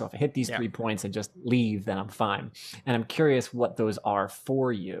on this. So if I hit these 3 points and just leave, then I'm fine. And I'm curious what those are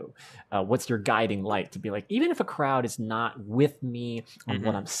for you. What's your guiding light to be like, even if a crowd is not with me on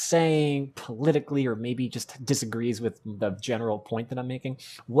what I'm saying politically, or maybe just disagrees with the general point that I'm making,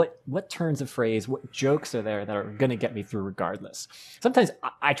 what turns of phrase, what jokes are there that are going to get me through regardless? Sometimes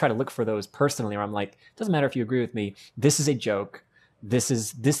I try to look for those personally, where I'm like, doesn't matter if you agree with me, this is a joke,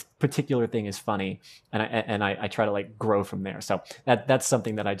 this particular thing is funny, and I try to like grow from there. So that's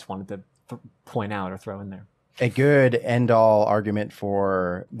something that I just wanted to point out or throw in there. A good end-all argument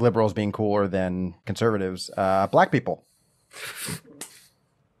for liberals being cooler than conservatives, black people.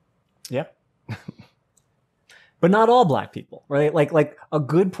 Yeah. But not all black people, right? Like a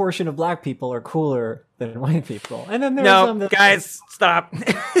good portion of black people are cooler than white people. And then there's some that, guys, stop.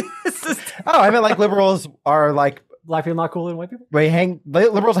 I meant like liberals are like, black people not cooler than white people?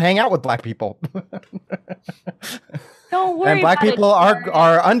 Liberals hang out with black people. Don't worry. And black about people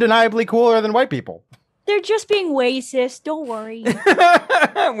are undeniably cooler than white people. They're just being racist. Don't worry.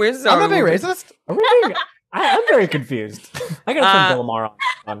 We're so I'm not being racist. I'm very confused. I gotta turn Bill Maher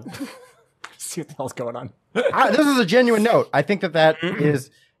on. See what the hell's going on. This is a genuine note. I think that is,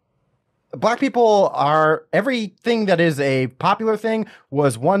 black people are, everything that is a popular thing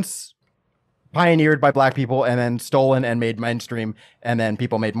was once pioneered by black people and then stolen and made mainstream, and then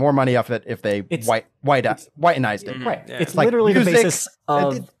people made more money off it if they whitenized it. Right. Yeah. It's like literally music, the basis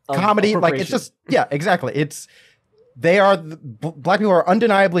of comedy. Like it's just, yeah, exactly. Black people are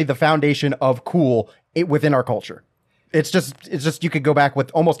undeniably the foundation of cool within our culture. It's just you could go back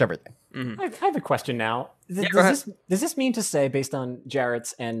with almost everything. I have a question now. Does this mean to say, based on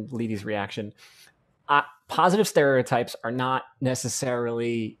Jarrett's and Leedy's reaction, positive stereotypes are not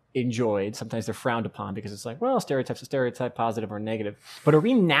necessarily enjoyed? Sometimes they're frowned upon because it's like, well, stereotype's a stereotype, positive or negative. But are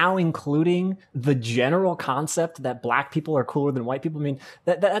we now including the general concept that black people are cooler than white people? I mean,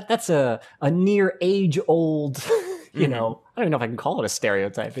 that's a near age-old, I don't even know if I can call it a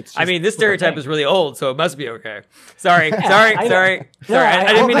stereotype. It's just this stereotype is really old, so it must be okay. Sorry. I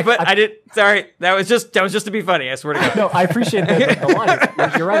didn't mean to put. I did. Sorry. That was just to be funny. I swear to God. No, I appreciate the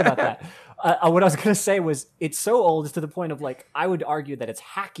line. You're right about that. What I was going to say was, it's so old, it's to the point of like, I would argue that it's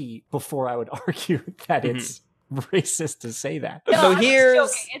hacky before I would argue that it's racist to say that. No, So I'm here's,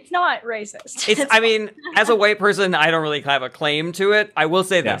 just joking. It's not racist. as a white person, I don't really have a claim to it. I will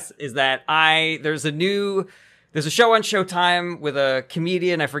say this, is that there's a show on Showtime with a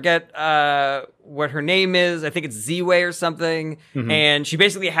comedian. I forget what her name is. I think it's Z-Way or something. And she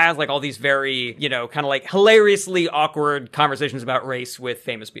basically has like all these very, kind of like hilariously awkward conversations about race with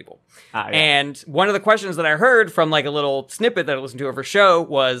famous people. And one of the questions that I heard from like a little snippet that I listened to of her show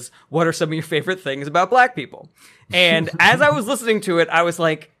was, what are some of your favorite things about black people? And as I was listening to it, I was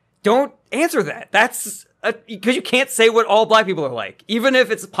like, don't answer that. That's because you can't say what all black people are like. Even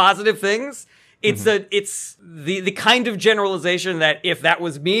if it's positive things, it's the kind of generalization that if that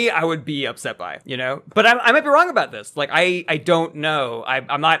was me, I would be upset by, But I might be wrong about this. Like, I don't know.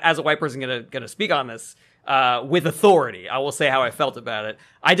 I'm not, as a white person, gonna speak on this with authority. I will say how I felt about it.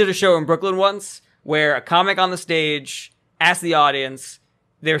 I did a show in Brooklyn once where a comic on the stage asked the audience,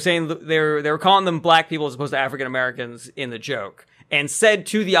 they were saying they were calling them black people as opposed to African Americans in the joke, and said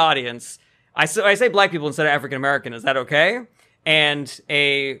to the audience, I say black people instead of African American. Is that okay? And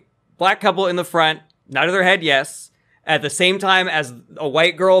a black couple in the front nodded their head yes, at the same time as a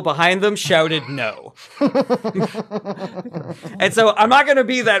white girl behind them shouted no. And so I'm not going to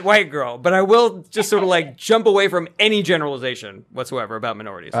be that white girl, but I will just sort of like jump away from any generalization whatsoever about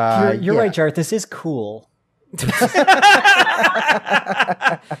minorities. You're right, Jarret. This is cool. Go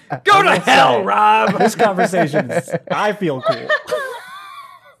to hell, Rob! This conversation, I feel cool.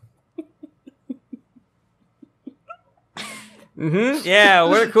 Yeah,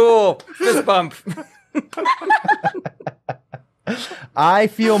 we're cool. Fist bump. I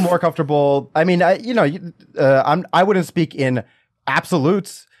feel more comfortable. I mean, I wouldn't speak in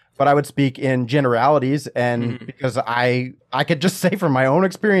absolutes, but I would speak in generalities, and because I could just say from my own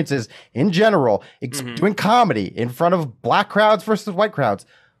experiences in general, doing comedy in front of black crowds versus white crowds,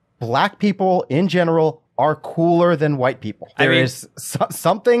 black people in general are cooler than white people. There is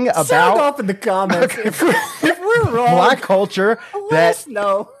something about sound off in the comments if we're wrong. Black culture Let us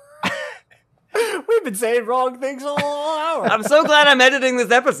know. We've been saying wrong things all hour. I'm so glad I'm editing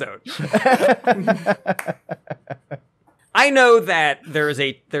this episode. I know that there's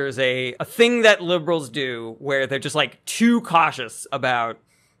a thing that liberals do where they're just like too cautious about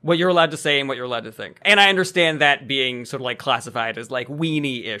what you're allowed to say and what you're allowed to think. And I understand that being sort of like classified as like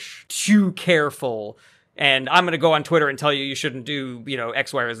weenie-ish, too careful. And I'm going to go on Twitter and tell you shouldn't do,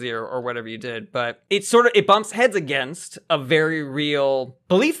 X, Y, or Z or whatever you did. But it bumps heads against a very real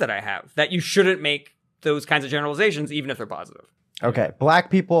belief that I have that you shouldn't make those kinds of generalizations, even if they're positive. Okay. Black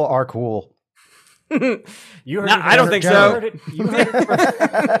people are cool. You heard I don't think so. You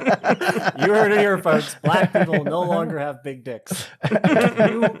heard it here, folks. Black people no longer have big dicks.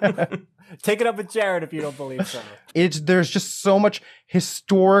 Take it up with Jarret if you don't believe so. There's just so much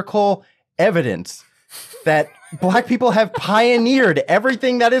historical evidence that Black people have pioneered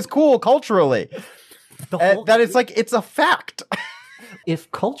everything that is cool culturally. That it's like, it's a fact.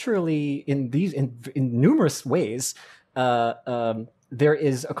 If culturally, in numerous ways, there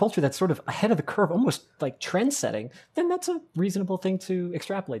is a culture that's sort of ahead of the curve, almost like trend setting, then that's a reasonable thing to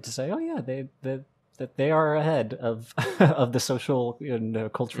extrapolate to say, oh yeah, that they are ahead of of the social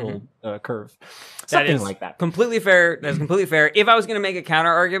and cultural curve. Something like that. Completely fair. That's completely fair. If I was going to make a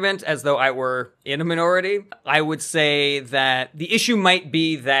counter argument as though I were in a minority, I would say that the issue might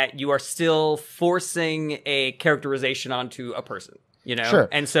be that you are still forcing a characterization onto a person. Sure.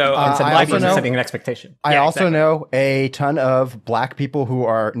 And so Black people setting an expectation. I also know a ton of Black people who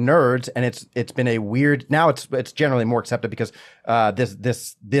are nerds, and it's been a weird. Now it's generally more accepted because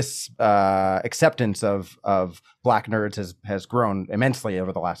this acceptance of Black nerds has grown immensely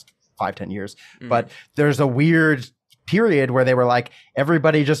over the last 5-10 years. But there's a weird period where they were like,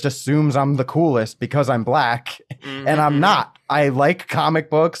 everybody just assumes I'm the coolest because I'm Black, and I'm not. I like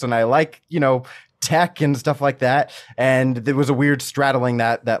comic books and I like tech and stuff like that, and there was a weird straddling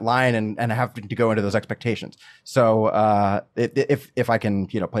that line and having to go into those expectations. So if I can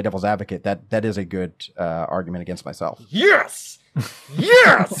play devil's advocate, that is a good argument against myself. Yes.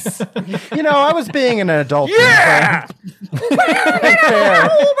 Yes. I was being an adult. Yeah.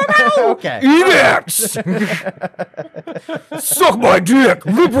 Okay. Eat it. Suck my dick.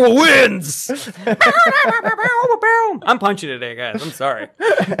 Liberal wins. I'm punching today, guys. I'm sorry.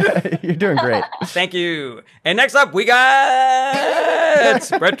 You're doing great. Thank you. And next up, we got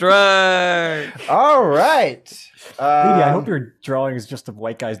Brett Drug. All right. Leedy, I hope your drawing is just of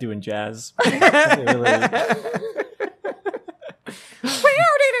white guys doing jazz.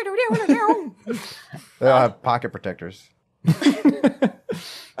 They'll have pocket protectors.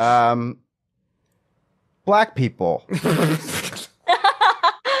 Black people.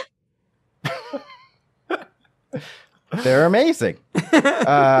 They're amazing.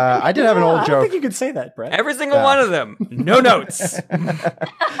 I did have an old joke. I don't think you could say that, Brett. Every single one of them. No notes.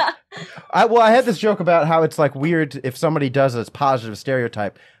 I had this joke about how it's like weird if somebody does this positive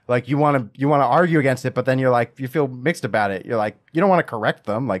stereotype. Like you want to argue against it, but then you feel mixed about it. You're like, you don't want to correct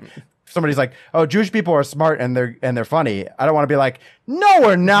them. Like if somebody's like, oh, Jewish people are smart and they're funny. I don't want to be like, no,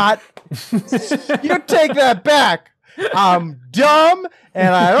 we're not. You take that back. I'm dumb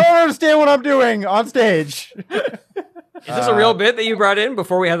and I don't understand what I'm doing on stage. Is this a real bit that you brought in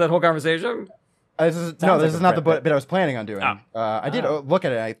before we had that whole conversation? This is not the bit I was planning on doing. I did look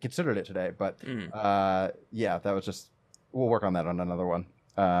at it. I considered it today, but yeah, that was just. We'll work on that on another one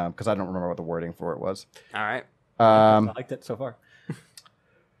because I don't remember what the wording for it was. All right. I liked it so far.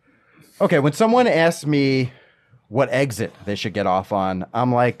 Okay, when someone asks me what exit they should get off on,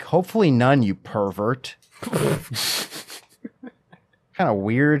 I'm like, hopefully none, you pervert. Kind of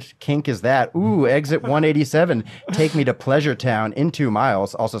weird kink is that? Ooh, exit 187. Take me to Pleasure Town in 2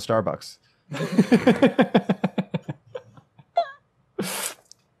 miles. Also Starbucks.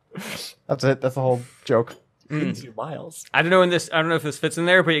 That's it. That's the whole joke. In 2 miles. I don't know if this fits in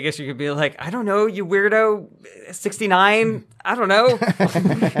there, but I guess you could be like, I don't know, you weirdo, 69. I don't know.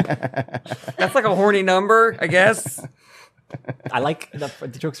 That's like a horny number, I guess. I like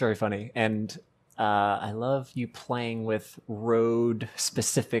the joke's very funny, and I love you playing with road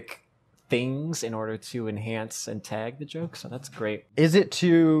specific things in order to enhance and tag the joke. So that's great. Is it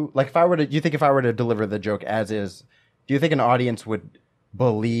too like if I were to deliver the joke as is, do you think an audience would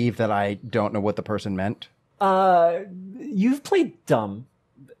believe that I don't know what the person meant? You've played dumb,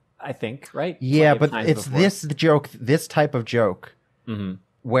 I think, right? Yeah, but it's before. this type of joke,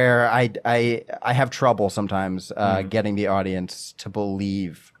 where I have trouble sometimes getting the audience to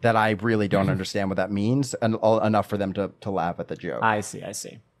believe that I really don't understand what that means enough for them to laugh at the joke. I see.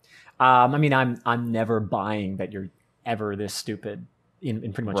 I mean, I'm never buying that you're ever this stupid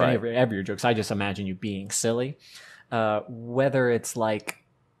in pretty much any of your jokes. I just imagine you being silly. Whether it's like.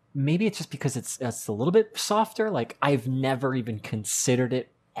 Maybe it's just because it's a little bit softer. Like I've never even considered it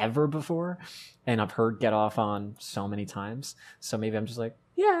ever before, and I've heard Get Off On so many times. So maybe I'm just like,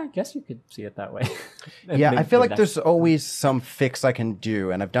 yeah, I guess you could see it that way. Yeah, I feel like there's always some fix I can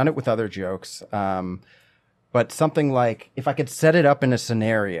do, and I've done it with other jokes. But something like, if I could set it up in a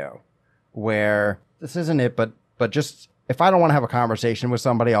scenario where this isn't it, but just if I don't want to have a conversation with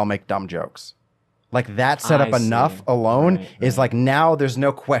somebody, I'll make dumb jokes. Like that set up enough alone is like, now there's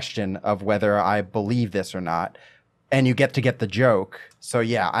no question of whether I believe this or not. And you get to get the joke. So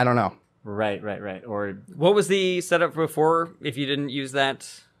yeah, I don't know. Right. Or what was the setup before if you didn't use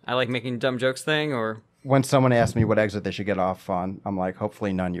that I like making dumb jokes thing? Or when someone asks me what exit they should get off on, I'm like,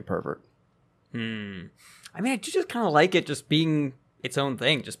 hopefully none, you pervert. I mean, I just kind of like it just being its own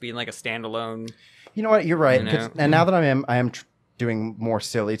thing, just being like a standalone. You know what? You're right. You know? And now that I am doing more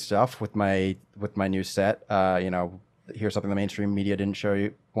silly stuff with my new set. Here's something the mainstream media won't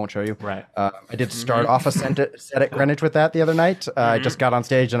show you. Right. I did start off a set at Greenwich with that the other night. I just got on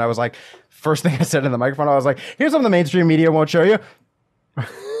stage and I was like, first thing I said in the microphone, I was like, here's something the mainstream media won't show you.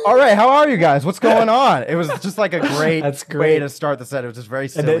 All right, how are you guys? What's going on? It was just like a great way to start the set. It was just very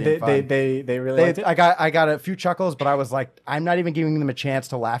silly. And fun. They really liked it? I got a few chuckles, but I was like, I'm not even giving them a chance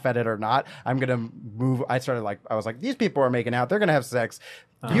to laugh at it or not. I'm gonna move. I was like, these people are making out. They're gonna have sex.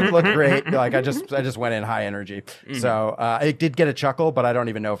 You look great. Like I just went in high energy. So it did get a chuckle, but I don't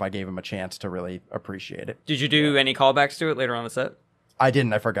even know if I gave him a chance to really appreciate it. Did you do any callbacks to it later on the set? I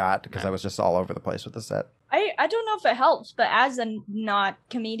didn't. I forgot because I was just all over the place with the set. I don't know if it helps, but as a not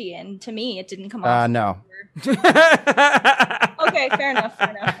comedian, to me, it didn't come off. No. Okay, fair enough.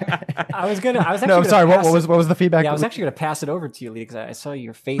 I was actually no, sorry. What was the feedback? Yeah, I was actually going to pass it over to you, Leedy, because I saw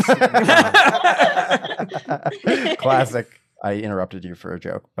your face. Classic. I interrupted you for a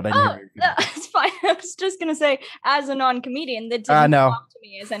joke, but I didn't. No, it's fine. I was just gonna say, as a non-comedian, that didn't come off to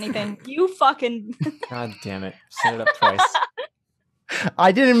me as anything. You fucking. God damn it! Set it up twice.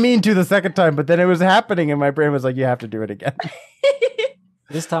 I didn't mean to the second time, but then it was happening, and my brain was like, "You have to do it again."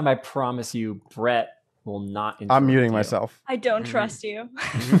 This time, I promise you, Brett will not. I'm muting myself. I don't trust you.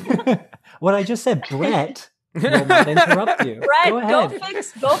 What I just said, Brett will not interrupt you. Brett, go ahead.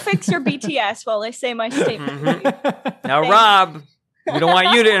 Go fix your BTS while I say my statement. Now, Rob, we don't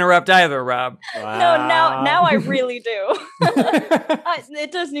want you to interrupt either, Rob. Wow. No, now I really do.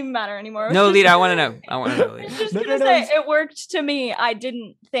 It doesn't even matter anymore. No, Leedy, I want to know. I want to know, I was Leedy. just gonna say, it worked to me. I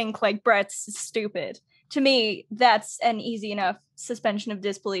didn't think like Brett's stupid. To me, that's an easy enough suspension of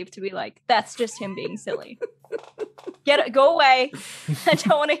disbelief to be like, that's just him being silly. Go away. I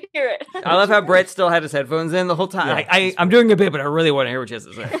don't want to hear it. I love how Brett still had his headphones in the whole time. Yeah, I'm doing a bit, but I really want to hear what he has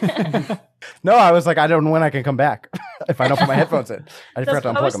to say. No, I was like, I don't know when I can come back if I don't put my headphones in. I forgot to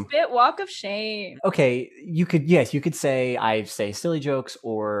unplug them. Post-bit walk of shame. Okay, you could say I say silly jokes,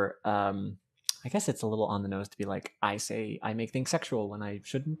 or I guess it's a little on the nose to be like, I make things sexual when I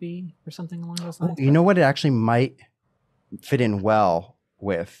shouldn't be, or something along those lines. You know what it actually might fit in well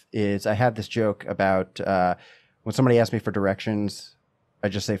with is I had this joke about when somebody asks me for directions, I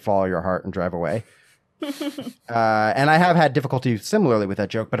just say follow your heart and drive away. And I have had difficulty similarly with that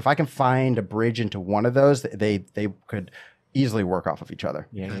joke, but if I can find a bridge into one of those, they could easily work off of each other.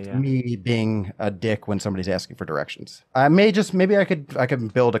 Yeah. Me being a dick when somebody's asking for directions. Maybe I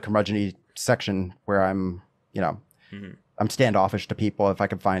could build a curmudgeon-y section where I'm, I'm standoffish to people if I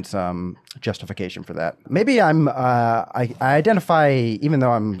could find some justification for that. Maybe I identify, even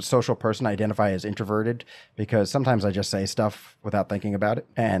though I'm a social person, I identify as introverted because sometimes I just say stuff without thinking about it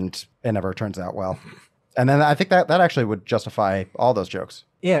and it never turns out well. And then I think that actually would justify all those jokes.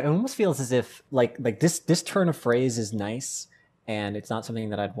 Yeah, it almost feels as if like this turn of phrase is nice, and it's not something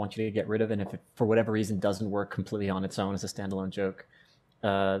that I'd want you to get rid of. And if it, for whatever reason, doesn't work completely on its own as a standalone joke,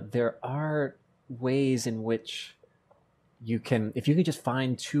 there are ways in which if you could just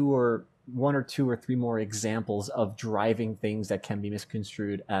find one or two or three more examples of driving things that can be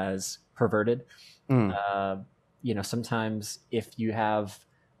misconstrued as perverted. Sometimes if you have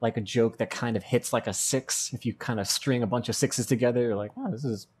like a joke that kind of hits like a 6, if you kind of string a bunch of 6s together, you're like, oh, this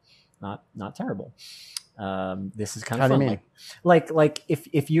is not terrible. This is kind of fun. Like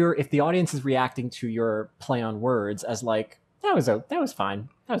if the audience is reacting to your play on words as like, that was fine,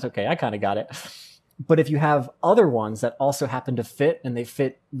 that was okay, I kind of got it. But if you have other ones that also happen to fit and they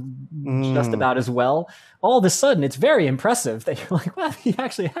fit just about as well, all of a sudden it's very impressive that you're like, well, he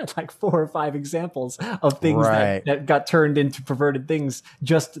actually had like 4 or 5 examples of things that got turned into perverted things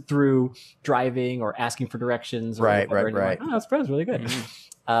just through driving or asking for directions. Or right. like, oh, that's really good.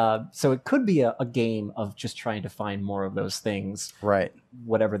 So it could be a game of just trying to find more of those things. Right.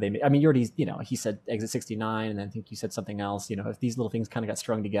 Whatever they may. I mean, you already, he said exit 69, and then I think you said something else. If these little things kind of got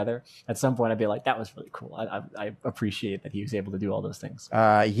strung together, at some point I'd be like, that was really cool. I appreciate that he was able to do all those things.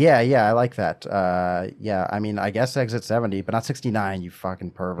 Yeah, I like that. Yeah, I mean, I guess exit 70, but not 69, you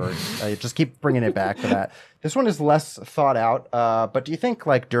fucking pervert. Just keep bringing it back to that. This one is less thought out, but do you think,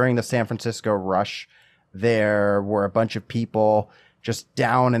 like, during the San Francisco rush, there were a bunch of people just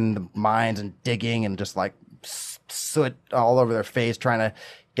down in the mines and digging and just, like, soot all over their face trying to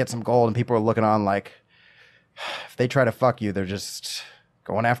get some gold, and people are looking on like, if they try to fuck you, they're just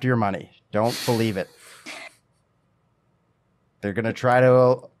going after your money. Don't believe it. They're gonna try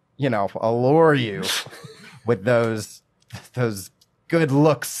to, allure you with those good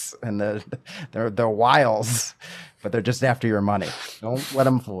looks and their wiles, but they're just after your money. Don't let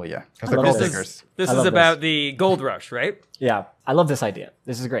them fool you, because they're gold diggers. This is about the gold rush, right? Yeah, I love this idea.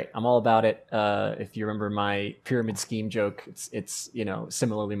 This is great. I'm all about it. If you remember my pyramid scheme joke, it's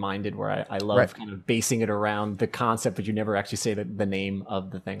similarly minded, where I love kind of basing it around the concept, but you never actually say the name of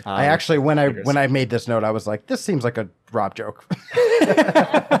the thing. I actually, when I made this note, I was like, this seems like a Rob joke.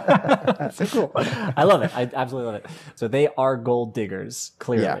 So cool. I love it. I absolutely love it. So they are gold diggers,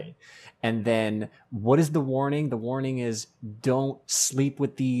 clearly. Yeah. And then what is the warning? The warning is don't sleep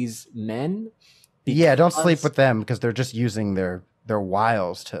with these men. Yeah, don't sleep with them, because they're just using their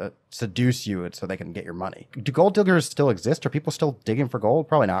wiles to seduce you so they can get your money. Do gold diggers still exist? Are people still digging for gold?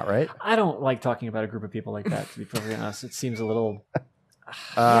 Probably not, right? I don't like talking about a group of people like that, to be perfectly honest. It seems a little...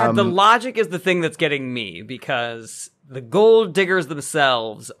 Yeah, the logic is the thing that's getting me, because the gold diggers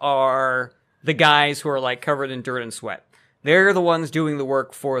themselves are the guys who are, like, covered in dirt and sweat. They're the ones doing the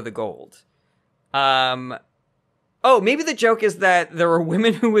work for the gold. Oh, maybe the joke is that there were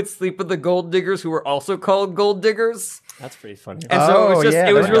women who would sleep with the gold diggers who were also called gold diggers. That's pretty funny. And so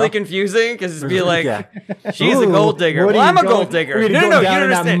it was really confusing, because it'd be like, she's a gold digger. Well, I'm a gold digger. No, you don't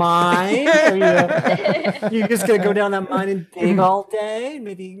understand. Mine? You're just going to go down that mine and dig all day?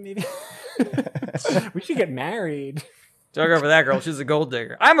 Maybe. We should get married. Talk over that girl. She's a gold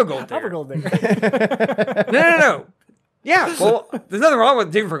digger. I'm a gold digger. I'm a gold digger. No. Yeah, well, there's nothing wrong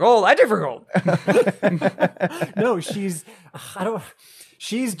with digging for gold. I dig for gold. No, she's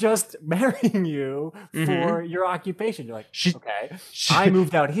just marrying you for your occupation. You're like, okay, I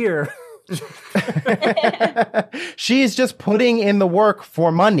moved out here. She's just putting in the work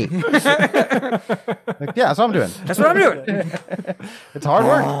for money. Like, yeah, that's what I'm doing. That's what I'm doing. It's hard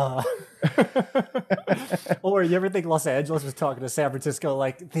work. Or you ever think Los Angeles was talking to San Francisco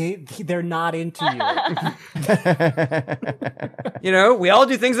like they're not into you? We all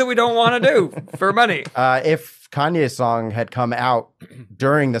do things that we don't want to do for money. If Kanye's song had come out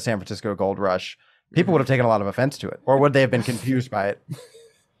during the San Francisco gold rush, people would have taken a lot of offense to it, or would they have been confused by it?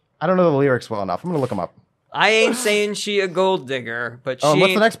 I don't know the lyrics well enough. I'm gonna look them up. I ain't saying she a gold digger, but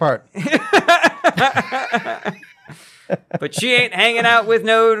what's the next part? But she ain't hanging out with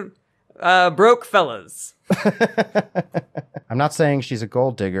no broke fellas. I'm not saying she's a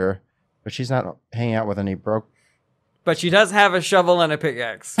gold digger, but she's not hanging out with any broke. But she does have a shovel and a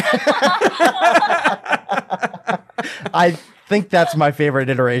pickaxe. I think that's my favorite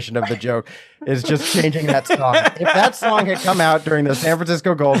iteration of the joke, is just changing that song. If that song had come out during the San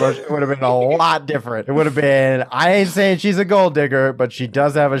Francisco gold rush, it would have been a lot different. It would have been, I ain't saying she's a gold digger, but she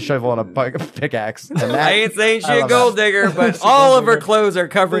does have a shovel and a pickaxe. And that, I ain't saying she's a gold digger, but all of her clothes are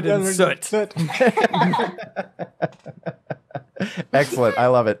covered in soot. Excellent. I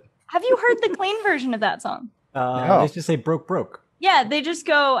love it. Have you heard the clean version of that song? They just say broke. Yeah, they just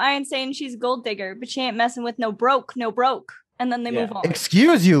go, I ain't saying she's a gold digger, but she ain't messing with no broke. And then they move on.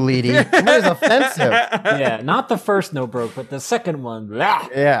 Excuse you, Leedy. That is offensive. Yeah, not the first no broke, but the second one. Blah.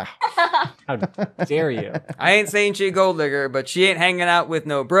 Yeah. How dare you? I ain't saying she a gold digger, but she ain't hanging out with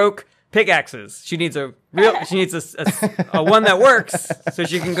no broke pickaxes. She needs a one that works, so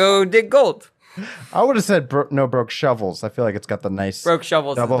she can go dig gold. I would have said no broke shovels. I feel like it's got the nice broke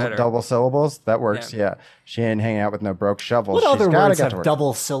shovels double syllables. That works. Yeah. She ain't hanging out with no broke shovels. What other words have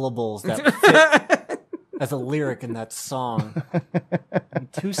double syllables that fit as a lyric in that song?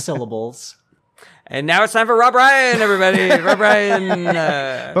 2 syllables. And now it's time for Rob Ryan, everybody. Rob Ryan.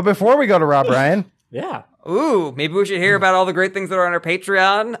 But before we go to Rob Ryan. Yeah. Ooh, maybe we should hear about all the great things that are on our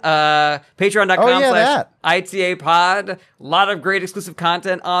Patreon. Patreon.com/ITAPod. A lot of great exclusive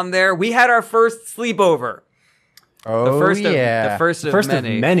content on there. We had our first sleepover. Oh, the first of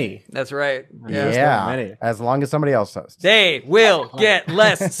many. That's right. Yeah. As long as somebody else does. They will get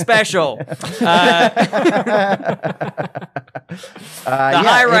less special. The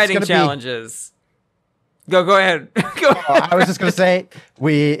high writing challenges. Go ahead. Go. I was just gonna say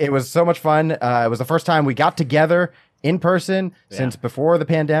it was so much fun. It was the first time we got together in person since before the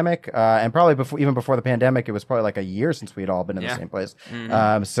pandemic, and probably even before the pandemic, it was probably like a year since we'd all been in the same place.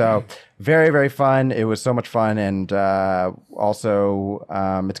 So very, very fun. It was so much fun, and also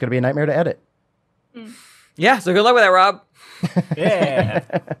it's gonna be a nightmare to edit. Yeah, so good luck with that, Rob. Yeah.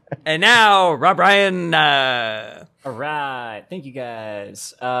 And now, Rob Ryan. All right. Thank you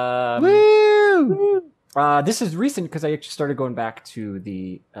guys. Woo! This is recent because I actually started going back to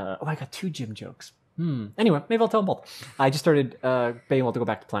the. I got 2 gym jokes. Anyway, maybe I'll tell them both. I just started being able to go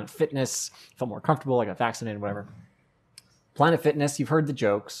back to Planet Fitness. Felt more comfortable. I got vaccinated, whatever. Planet Fitness. You've heard the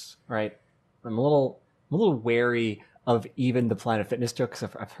jokes, right? I'm a little wary of even the Planet Fitness jokes.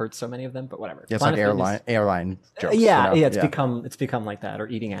 I've heard so many of them, but whatever. Yeah, it's Planet like airline jokes. It's become like that, or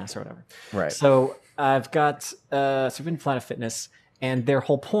eating ass, or whatever. Right. So I've got so I've been Planet Fitness, and their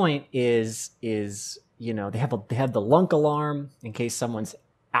whole point is they have the lunk alarm in case someone's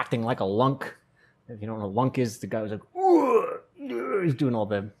acting like a lunk. If you don't know what a lunk is, the guy was like, he's doing all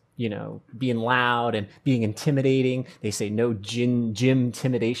the, being loud and being intimidating. They say no gym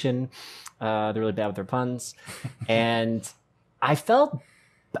intimidation. They're really bad with their puns. And I feel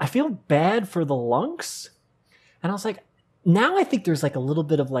bad for the lunks. And I was like, now I think there's like a little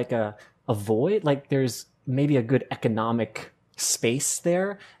bit of like a void. Like there's maybe a good economic space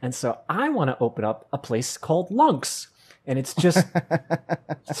there. And so I want to open up a place called Lunks. And it's just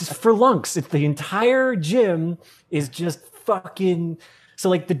for lunks. If the entire gym is just fucking, so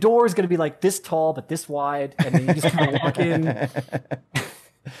like the door is going to be like this tall but this wide, and then you just kind of walk in,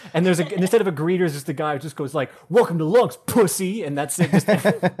 and instead of a greeter, it's just the guy who just goes like, "Welcome to Lunks, pussy," and that's it.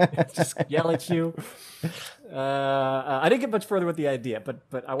 Just yell at you. I didn't get much further with the idea, but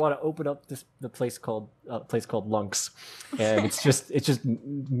I want to open up the place called Lunks, and it's just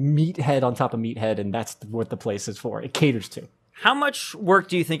meathead on top of meathead, and that's what the place is for. It caters to. How much work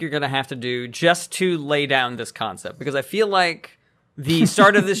do you think you're going to have to do just to lay down this concept? Because I feel like the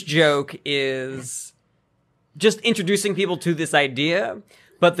start of this joke is just introducing people to this idea.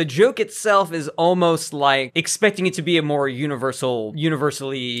 But the joke itself is almost like expecting it to be a more universally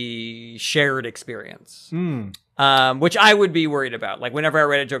shared experience, which I would be worried about. Like whenever I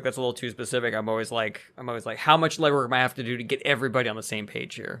read a joke that's a little too specific, I'm always like, how much legwork am I have to do to get everybody on the same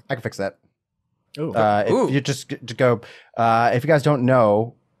page here? I can fix that. Ooh. If you just to go, if you guys don't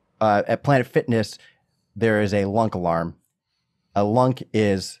know, at Planet Fitness there is a lunk alarm. A lunk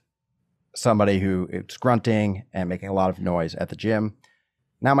is somebody who is grunting and making a lot of noise at the gym.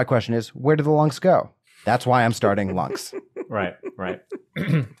 Now my question is, where do the lunks go? That's why I'm starting lunks. Right.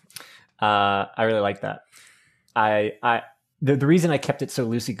 I really like that. The reason I kept it so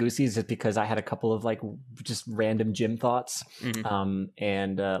loosey goosey is because I had a couple of like just random gym thoughts.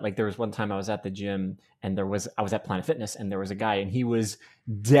 And like there was one time I was at the gym and I was at Planet Fitness and there was a guy and he was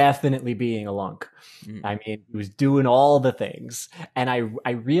definitely being a lunk. I mean, he was doing all the things. And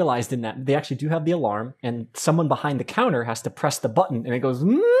I realized in that they actually do have the alarm and someone behind the counter has to press the button and it goes,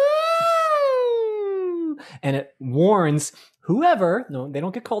 and it warns whoever, no, they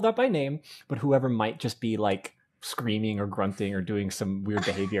don't get called out by name, but whoever might just be like screaming or grunting or doing some weird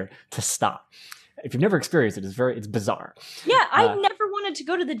behavior to stop. If you've never experienced it, it's bizarre. Yeah, I never wanted to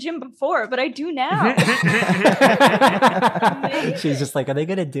go to the gym before, but I do now. She's just like, are they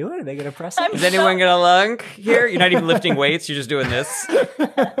going to do it? Are they going to press it? Is anyone going to lunk here? You're not even lifting weights. You're just doing this.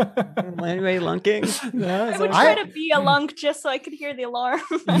 Anybody lunking? No, I would try to be a lunk just so I could hear the alarm.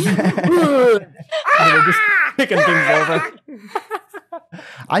 Just picking things over.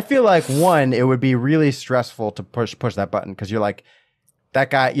 I feel like it would be really stressful to push that button because you're like, that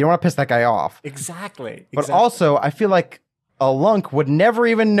guy, you don't want to piss that guy off. Exactly. But also, I feel like a lunk would never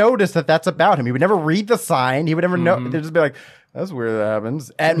even notice that that's about him. He would never read the sign. He would never know. They'd just be like, that's weird that happens.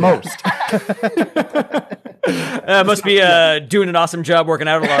 At most. Must be doing an awesome job working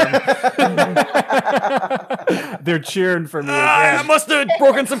out alarm. They're cheering for me. I must have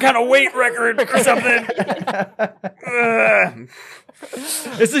broken some kind of weight record or something.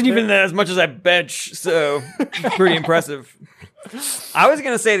 This isn't even as much as I bench, so pretty impressive. I was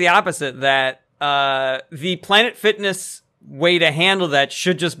going to say the opposite, that the Planet Fitness way to handle that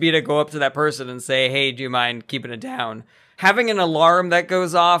should just be to go up to that person and say, hey, do you mind keeping it down? Having an alarm that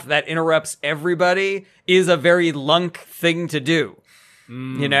goes off that interrupts everybody is a very lunk thing to do.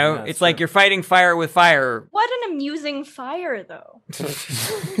 You know, it's true. Like you're fighting fire with fire. What an amusing fire, though.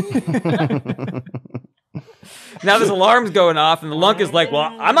 Now this alarm's going off, and the lunk is like, well,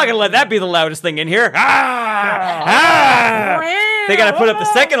 I'm not going to let that be the loudest thing in here. They got to put up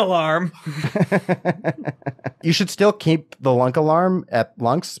the second alarm. You should still keep the lunk alarm at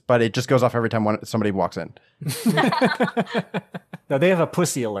lunks, but it just goes off every time somebody walks in. No, they have a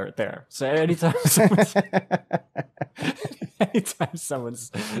pussy alert there. So anytime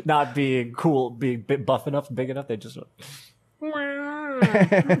someone's not being cool, being buff enough, big enough, they just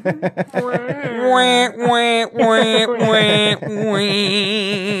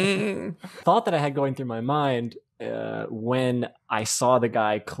thought that I had going through my mind when I saw the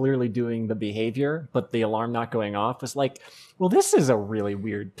guy clearly doing the behavior, but the alarm not going off, was like, well, this is a really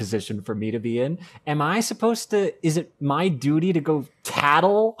weird position for me to be in. Am I supposed to, is it my duty to go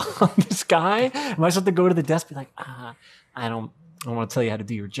tattle on this guy? Am I supposed to go to the desk and be like, I don't want to tell you how to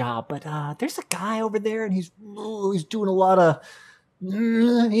do your job, but there's a guy over there and he's doing a lot of, you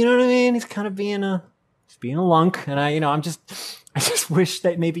know what I mean? He's kind of being a lunk. And I just wish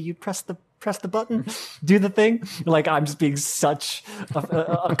that maybe you'd press the button, do the thing. Like, I'm just being such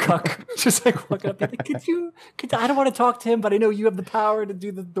a cuck. Just like walking up, like, I don't want to talk to him, but I know you have the power to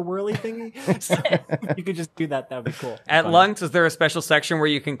do the whirly thingy. So you could just do that. That'd be cool. At Lunks, is there a special section where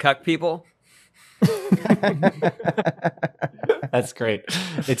you can cuck people? That's great.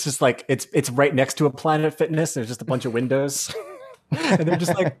 It's just like, it's right next to a Planet Fitness. There's just a bunch of windows. And they're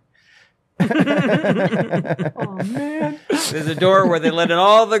just like, oh man! There's a door where they let in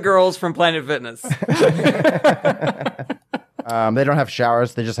all the girls from Planet Fitness. They don't have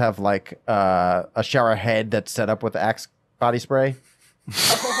showers. They just have like a shower head that's set up with Axe body spray.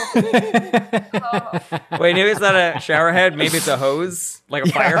 Wait, maybe it's not a shower head. Maybe it's a hose, like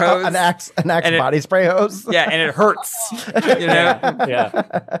a fire hose. An Axe body spray hose. Yeah, and it hurts. You know? Yeah.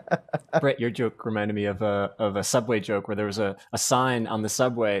 Brett, your joke reminded me of a Subway joke where there was a sign on the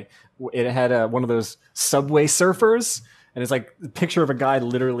subway. It had one of those Subway surfers, and it's like a picture of a guy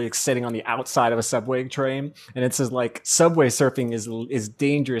literally sitting on the outside of a subway train, and it says like, Subway surfing is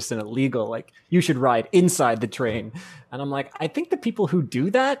dangerous and illegal. Like, you should ride inside the train. And I'm like, I think the people who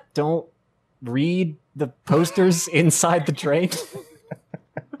do that don't read the posters inside the train.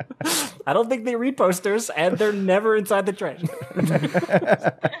 I don't think they read posters, and they're never inside the train.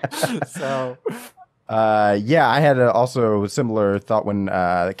 So, yeah, I had also a similar thought when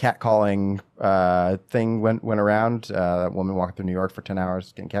the catcalling thing went around. That woman walking through New York for 10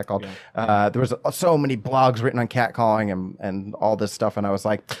 hours getting catcalled. Yeah. There was so many blogs written on catcalling and all this stuff, and I was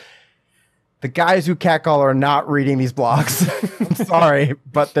like, the guys who catcall are not reading these blogs. I'm sorry,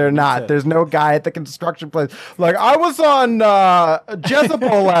 but they're not. There's no guy at the construction place like, I was on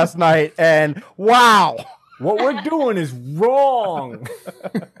Jezebel last night, and wow, what we're doing is wrong.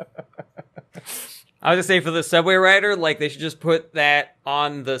 I was gonna say, for the subway rider, like, they should just put that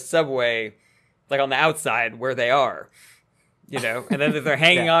on the subway, like on the outside where they are, you know, and then if they're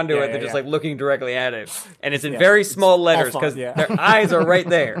hanging onto it, they're just like looking directly at it, and it's in very small letters because their eyes are right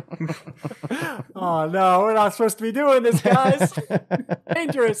there. Oh no, we're not supposed to be doing this, guys.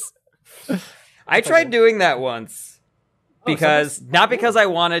 Dangerous. I tried doing that once because not because I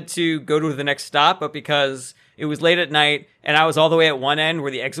wanted to go to the next stop, but because it was late at night and I was all the way at one end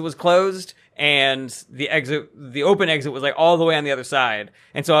where the exit was closed. And the open exit was like all the way on the other side.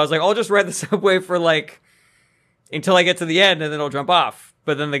 And so I was like, I'll just ride the subway for like, until I get to the end and then I'll jump off.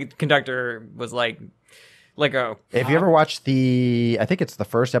 But then the conductor was like, let go. If you ever watched I think it's the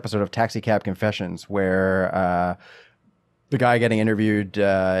first episode of Taxi Cab Confessions, where the guy getting interviewed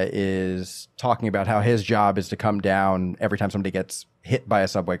is talking about how his job is to come down every time somebody gets hit by a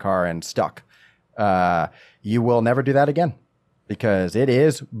subway car and stuck. You will never do that again because it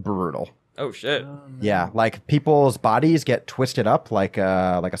is brutal. Oh shit! Yeah, like people's bodies get twisted up like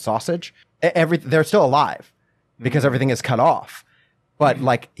a sausage. They're still alive because everything is cut off. But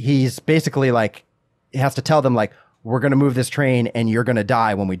like, he's basically like, he has to tell them like, we're gonna move this train and you're gonna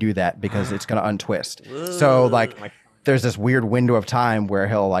die when we do that because it's gonna untwist. So like, there's this weird window of time where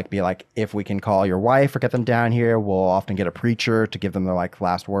he'll like be like, if we can call your wife or get them down here, we'll often get a preacher to give them their like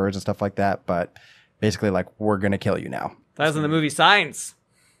last words and stuff like that. But basically, like, we're gonna kill you now. That was in the movie Signs.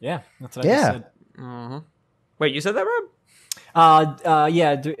 Yeah, that's what I just said. Mm-hmm. Wait, you said that, Rob?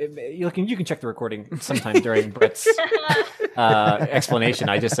 Yeah. You can check the recording sometime during Brett's explanation.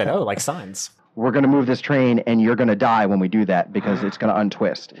 I just said, "Oh, like Signs." We're gonna move this train, and you're gonna die when we do that because it's gonna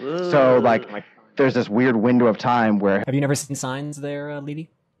untwist. So like, there's this weird window of time where. Have you never seen Signs, there, Leedy?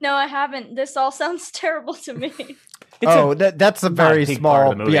 No, I haven't. This all sounds terrible to me. That's a very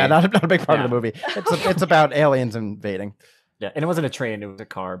small. Yeah, not a big part of the movie. It's about aliens invading. Yeah, and it wasn't a train; it was a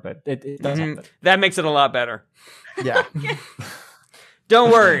car, but it does happen. That makes it a lot better. Yeah.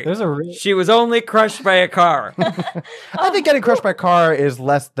 Don't worry. She was only crushed by a car. I think getting crushed by a car is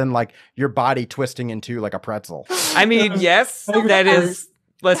less than like your body twisting into like a pretzel. I mean, yes, that is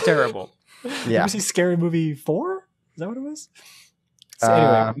less terrible. Yeah. Did you see Scary Movie 4? Is that what it was? So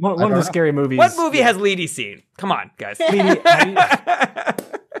anyway, one of the scary movies. What movie has Leedy seen? Come on, guys. Leedy,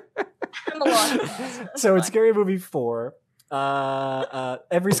 I'm a lot. so in Scary Movie 4,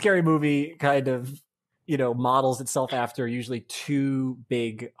 every scary movie kind of, models itself after usually 2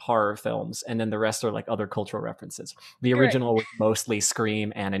 big horror films, and then the rest are like other cultural references. The original was mostly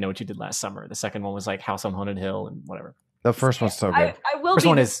Scream and I Know What You Did Last Summer. The second one was like House on Haunted Hill and whatever. The first one's so good. I will First be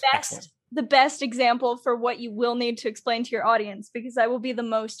one the is excellent. the best example for what you will need to explain to your audience, because I will be the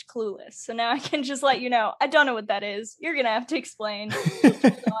most clueless. So now I can just let you know, I don't know what that is. You're going to have to explain. Hold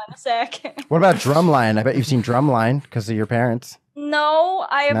on a sec. What about Drumline? I bet you've seen Drumline because of your parents. No,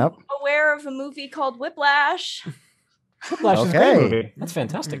 I am Nope. aware of a movie called Whiplash. Whiplash is a great movie. That's a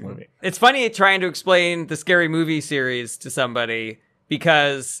fantastic movie. It's funny trying to explain the Scary Movie series to somebody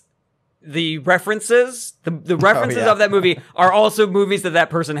because the references, the references of that movie are also movies that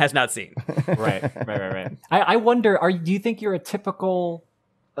person has not seen. Right. I wonder, do you think you're a typical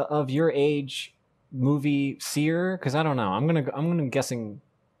of your age movie seer? Because I don't know. I'm guessing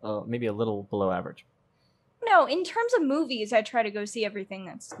maybe a little below average. No, in terms of movies, I try to go see everything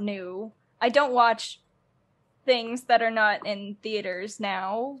that's new. I don't watch things that are not in theaters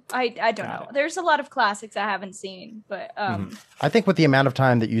now. I don't know. There's a lot of classics I haven't seen, but I think with the amount of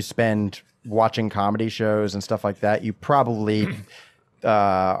time that you spend watching comedy shows and stuff like that, you probably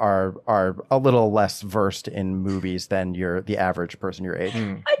are a little less versed in movies than the average person your age.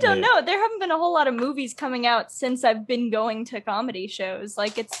 I don't know. There haven't been a whole lot of movies coming out since I've been going to comedy shows.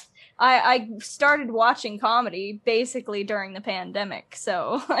 Like I started watching comedy basically during the pandemic.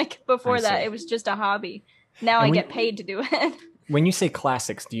 So like before that, it was just a hobby. Now I get paid to do it. When you say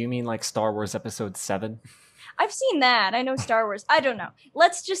classics, do you mean like Star Wars Episode 7? I've seen that. I know Star Wars. I don't know.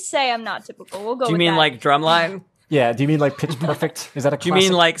 Let's just say I'm not typical. We'll go. Do you mean like Drumline? Yeah. Do you mean like Pitch Perfect? Is that a classic? Do you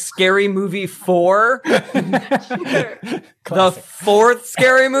mean like Scary Movie 4? Sure. The 4th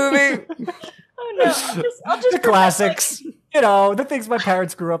Scary Movie? Oh no. I'll just the classics. The things my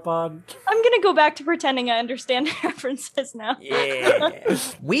parents grew up on. I'm gonna go back to pretending I understand references now. Yeah.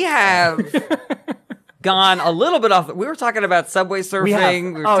 We have gone a little bit off. We were talking about subway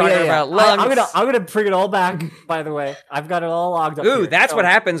surfing. We were talking about lungs. I'm gonna bring it all back. By the way, I've got it all logged up. Ooh, that's what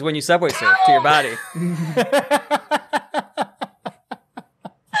happens when you subway surf to your body.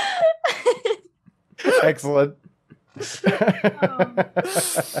 Excellent.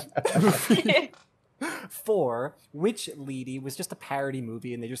 4, which Leedy was just a parody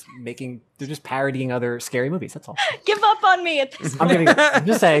movie, and they're just parodying other scary movies. That's all. Give up on me at this point. I'm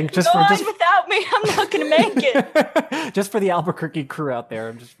just saying, Go on without me. I'm not gonna make it. just for the Albuquerque crew out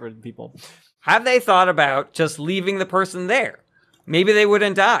there, just for the people. Have they thought about just leaving the person there? Maybe they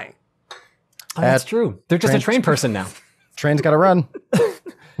wouldn't die. Oh, that's true. They're just a train person now. Train's got to run.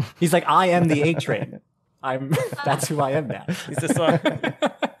 He's like, I am the A train. That's who I am now. He's just like,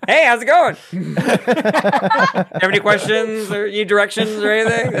 hey, how's it going? Have any questions or any directions or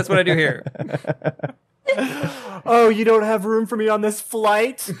anything? That's what I do here. Oh, you don't have room for me on this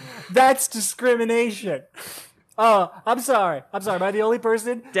flight? That's discrimination. Oh, I'm sorry. Am I the only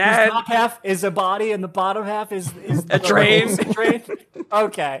person? Dad. Whose top half is a body and the bottom half is a train.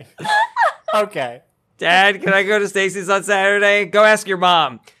 Okay. Dad, can I go to Stacy's on Saturday? Go ask your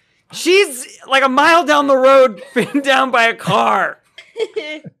mom. She's like a mile down the road, pinned down by a car.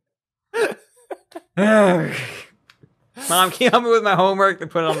 Mom, can you help me with my homework? They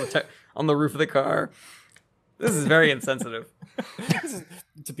put it on the roof of the car. This is very insensitive.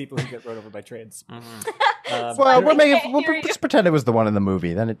 To people who get run over by trains. Well, we'll just pretend it was the one in the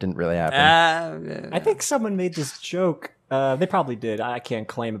movie. Then it didn't really happen. I think someone made this joke. They probably did. I can't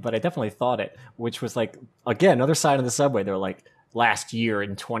claim it, but I definitely thought it, which was like, again, another side of the subway. They're like, last year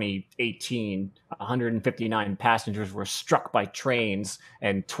in 2018, 159 passengers were struck by trains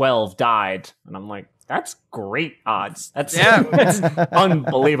and 12 died. And I'm like, that's great odds. That's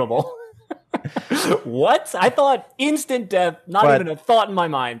unbelievable. What? I thought instant death, not even a thought in my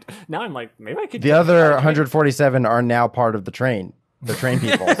mind. Now I'm like, maybe I could. The other 147 are now part of the train. They're train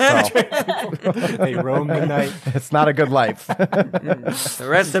people. So. They roam the night. It's not a good life. The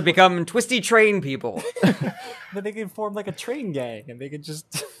rest have become twisty train people. But they could form like a train gang and they could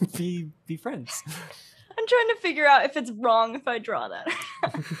just be friends. I'm trying to figure out if it's wrong if I draw that.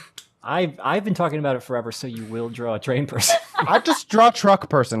 I've been talking about it forever, so you will draw a train person. I just draw truck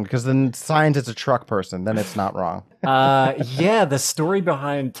person because in science it's a truck person. Then it's not wrong. Yeah, the story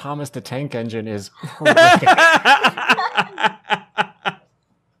behind Thomas the Tank Engine is horrific.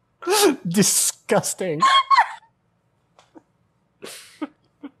 Disgusting.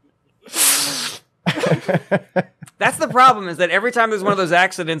 That's the problem, is that every time there's one of those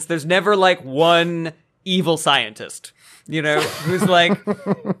accidents, there's never like one evil scientist, you know, who's like,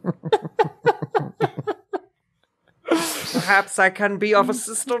 perhaps I can be of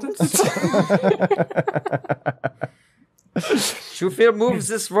assistance. Shufir moves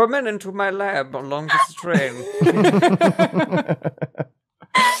this woman into my lab along this train.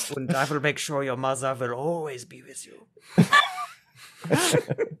 And I will make sure your mother will always be with you.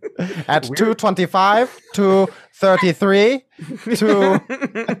 At 2:25, 2:33,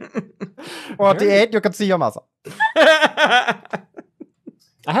 2:48, you can see your mother. I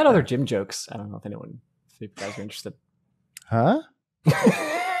had other gym jokes. I don't know if if you guys are interested. Huh?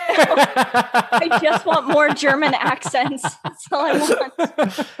 I just want more German accents. That's all I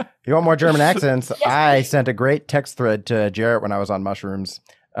want. You want more German accents? Yes, I sent a great text thread to Jarret when I was on mushrooms,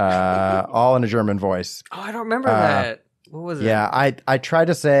 all in a German voice. Oh, I don't remember that. What was it? Yeah, I tried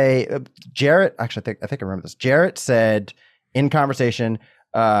to say Jarret. Actually, I think I remember this. Jarret said in conversation,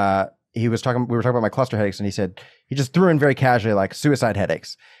 we were talking about my cluster headaches, and he said he just threw in very casually like suicide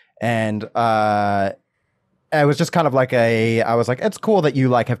headaches, and it was just kind of like I was like, it's cool that you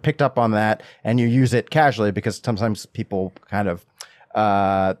like have picked up on that and you use it casually, because sometimes people kind of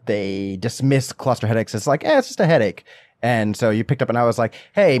they dismiss cluster headaches. It's like, it's just a headache. And so you picked up, and I was like,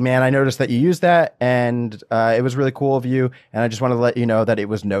 hey, man, I noticed that you used that, and it was really cool of you, and I just wanted to let you know that it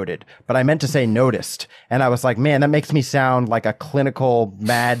was noted. But I meant to say noticed. And I was like, man, that makes me sound like a clinical,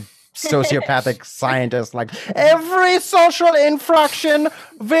 mad, sociopathic scientist. Like, every social infraction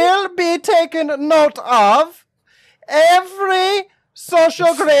will be taken note of. Every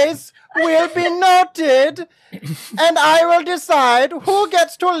social grace will be noted, and I will decide who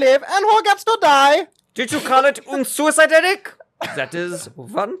gets to live and who gets to die. Did you call it un suicide headache? That is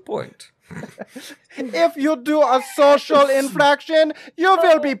 1 point. If you do a social infraction, you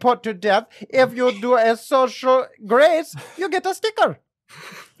will be put to death. If you do a social grace, you get a sticker.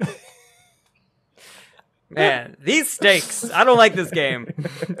 Man, these stakes. I don't like this game.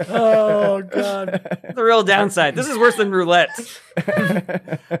 Oh, God. The real downside. This is worse than roulette. I'm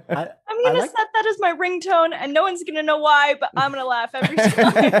gonna set that as my ringtone, and no one's gonna know why, but I'm gonna laugh every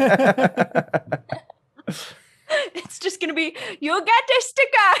time. It's just gonna be, you get a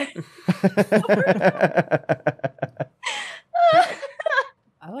sticker.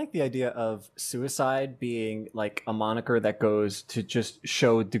 I like the idea of suicide being like a moniker that goes to just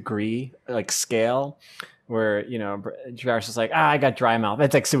show degree, like scale, where, you know, Jarret's just like, I got dry mouth.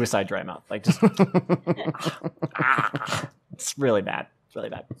 It's like suicide dry mouth. Like, just, it's really bad. It's really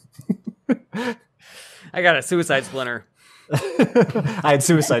bad. I got a suicide splinter. I had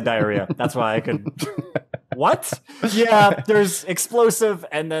suicide diarrhea. That's why I could. What? Yeah, there's explosive,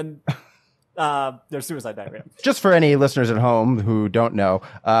 and then there's suicide diarrhea. Just for any listeners at home who don't know,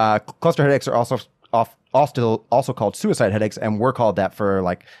 cluster headaches are also called suicide headaches, and were called that for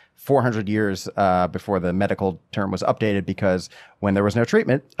like 400 years before the medical term was updated, because when there was no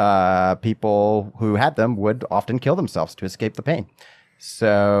treatment, people who had them would often kill themselves to escape the pain.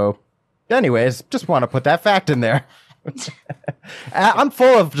 So, anyways, just want to put that fact in there. I'm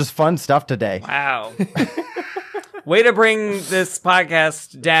full of just fun stuff today. Wow. Way to bring this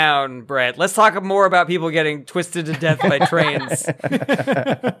podcast down, Brett. Let's talk more about people getting twisted to death by trains.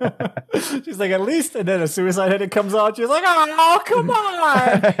 She's like, at least, and then a suicide headache comes out. She's like, oh, come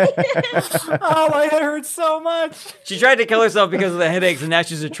on. Oh, my head hurts so much. She tried to kill herself because of the headaches, and now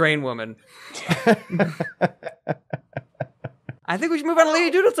she's a train woman. I think we should move on to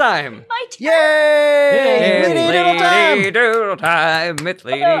Lady Doodle time. My turn. Yay! Lady Doodle time! Lady Doodle time. It's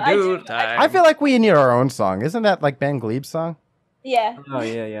Lady Doodle time. I feel like we need our own song. Isn't that like Ben Gleib's song? Yeah. Oh,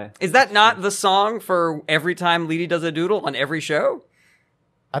 yeah, yeah. Is that not the song for every time Leedy does a doodle on every show?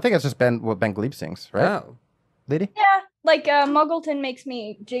 I think it's just what Ben Gleib sings, right? Oh. Lady? Yeah. Like Muggleton makes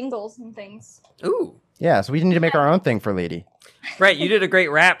me jingles and things. Ooh. Yeah, so we need to make our own thing for Lady. Brett, you did a great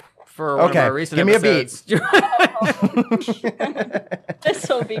rap for one of our recent give me episodes. a beat. This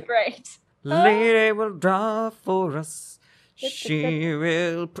will be great. Lady will draw for us. She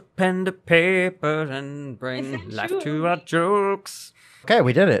will put pen to paper and bring life to our jokes. Okay,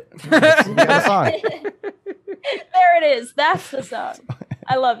 we did it. We got a song. There it is. That's the song.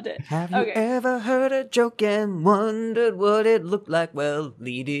 I loved it. Have you ever heard a joke and wondered what it looked like? Well,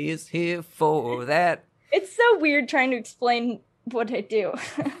 Leedy is here for that. It's so weird trying to explain what I do.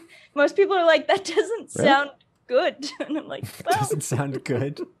 Most people are like, that doesn't sound good. And I'm like, well. Doesn't sound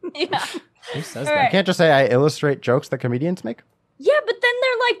good. Yeah. Who says All that? right. You can't just say I illustrate jokes that comedians make. Yeah, but then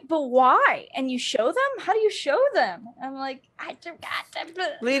they're like, but why? And you show them? How do you show them? I'm like, I don't got them.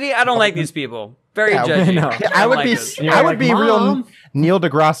 Leedy, I don't like these people. Very Yeah, judgy. no. I would don't be, like this. I would like, be real Mom. Neil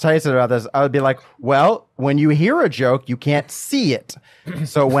deGrasse Tyson about this. I would be like, well, when you hear a joke, you can't see it.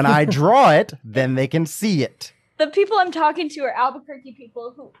 So when I draw it, then they can see it. The people I'm talking to are Albuquerque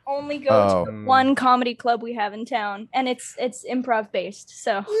people who only go to the one comedy club we have in town, and it's improv based.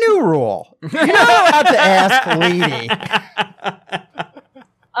 So New rule. You're not allowed to ask Leedy.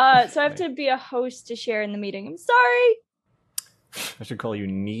 so I have to be a host to share in the meeting. I'm sorry. I should call you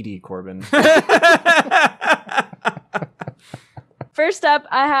Needy, Corbin. First up,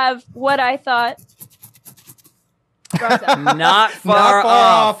 I have what I thought. Not far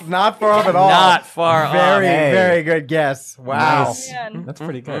off. Not far off at all. Not far off. Very, Hey. very good guess. Wow. Nice. Man. That's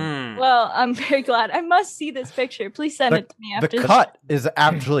pretty good. Mm. Well, I'm very glad. I must see this picture. Please send it to me The after. cut is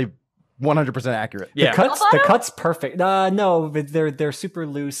actually 100% accurate. Yeah. The cut's perfect. No, but they're super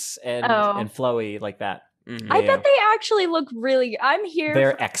loose and flowy like that. Mhm. I bet they actually look really. I'm here.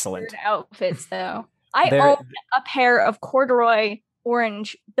 They're for excellent. weird outfits, though. I They're- own a pair of corduroy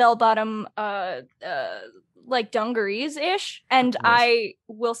orange bell bottom, like dungarees ish, and Nice. I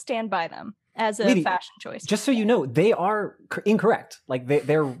will stand by them as a Leedy, fashion choice. Just so you know, they are incorrect. Like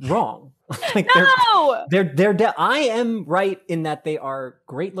they're wrong. Like no. I am right in that they are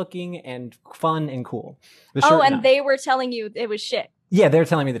great looking and fun and cool. The Oh, shirt, and no. they were telling you it was shit. Yeah, they're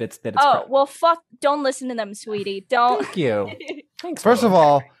telling me that it's Oh, crap. well, fuck. Don't listen to them, sweetie. Don't. Thank you. Thanks. First of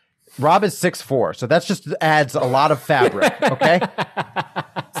all, Rob is 6'4", so that's just adds a lot of fabric, okay?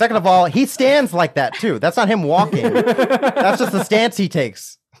 Second of all, he stands like that too. That's not him walking. That's just the stance he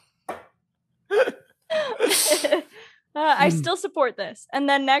takes. I still support this. And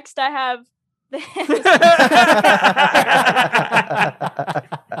then next I have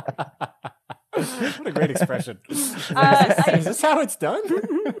What a great expression. Is I this how it's done?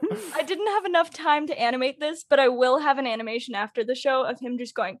 didn't have enough time to animate this, but I will have an animation after the show of him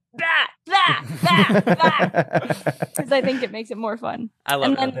just going bah, bah, bah, bah, because I think it makes it more fun. I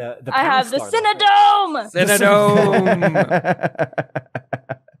love And it. then The I have the Pound Star, Cinedome.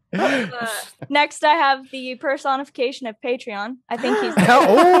 Cinedome. Next, I have the personification of Patreon. I think he's.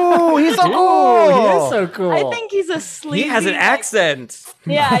 Oh, he's so Ooh, cool. he is so cool. I think he's a sleazy. He has an like- accent.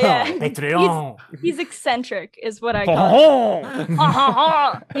 Yeah, yeah. Patreon. He's eccentric, is what I call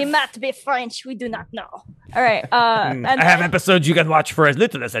it. He might be French. We do not know. All right. And I have episodes you can watch for as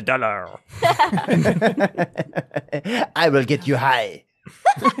little as $1. I will get you high.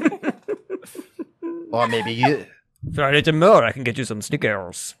 Or maybe you. For a little more, I can get you some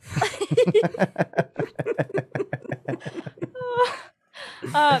Snickers.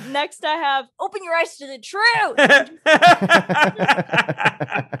 Next, I have open your eyes to the truth.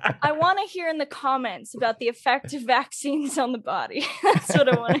 I want to hear in the comments about the effect of vaccines on the body. That's what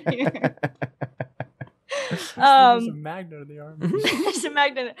I want to hear. There's a magnet in the arm. There's a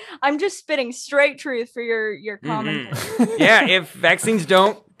magnet. I'm just spitting straight truth for your comments. Yeah, if vaccines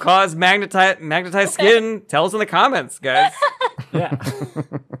don't cause magnetized skin, tell us in the comments, guys. Yeah.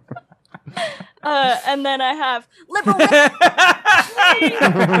 And then I have liberal.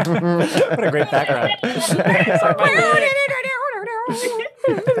 What a great background.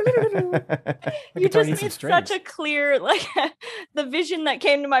 You guitar just needs some made strings. such a clear, like, the vision that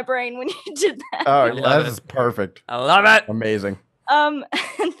came to my brain when you did that. Oh, love that it. is perfect. I love it. Amazing. And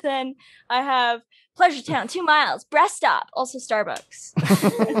then I have Pleasure Town, 2 miles, breast stop, also Starbucks.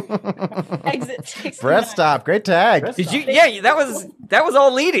 Exit 69. Breast stop. Great tag. Did you? Yeah, that was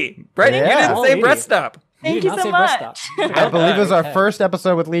all Leedy. Brett, you Yeah. didn't All say Leedy. breast stop. Thank did you not so say breast much. stop. I believe it was our Okay. first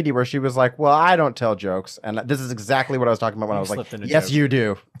episode with Leedy where she was like, well, I don't tell jokes. And this is exactly what I was talking about when I was like, slipped in a yes, joke. you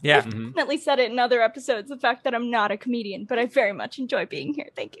do. Yeah. Definitely said it in other episodes, the fact that I'm not a comedian, but I very much enjoy being here.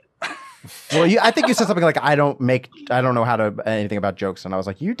 Thank you. Well, I think you said something like, I don't know how to anything about jokes. And I was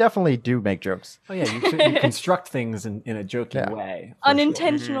like, you definitly do make jokes. Oh yeah, you construct things in a joking Yeah. way. for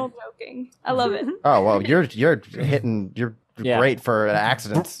Unintentional joking. I love it. Oh, well, you're hitting, you're Yeah. great for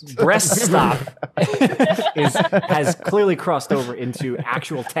accidents. sure. Breast stop has clearly crossed over into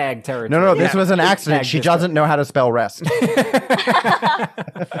actual tag territory. No, this Yeah. was an accident. Tag She distro. doesn't know how to spell rest.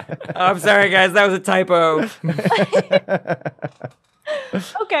 I'm sorry, guys. That was a typo.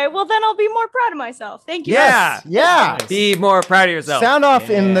 Okay, well then I'll be more proud of myself. Thank you. Yeah. Yeah. Nice. Be more proud of yourself. Sound off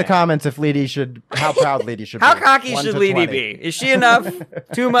in the Yeah. comments if how proud Leedy should How be. cocky 1 should to Leedy 20. be? Is she enough?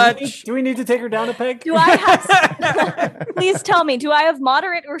 Too much? Do we need to take her down a peg? Do I have? Please tell me. Do I have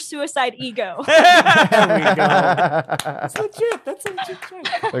moderate or suicide ego? There we go. That's legit. That's a legit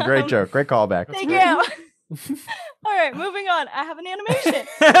joke. A great joke. Great callback. Thank you. All right, moving on. I have an animation.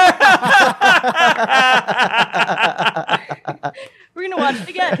 We're gonna watch it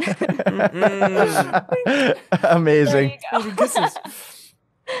again. Amazing. There you go. This is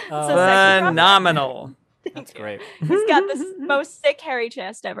So sexy. Phenomenal. that's great. He's got this most sick hairy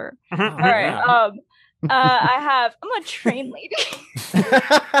chest ever. All Oh, right. yeah. I'm a train lady.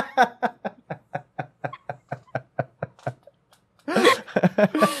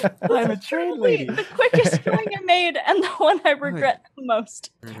 I'm a train lady. The quickest drawing I made and the one I regret the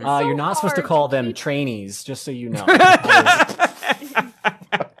most. You're not supposed to hard call to them keep- trainees, just so you know. That is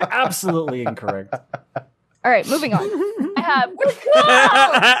absolutely incorrect. All right, moving on. I have.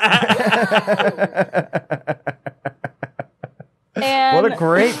 And What a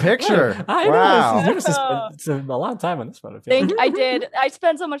great picture. I know. Wow. It's a long time on this one. I feel like. I did. I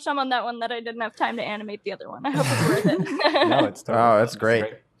spent so much time on that one that I didn't have time to animate the other one. I hope it's worth it. No, it's totally Oh, that's fun. great.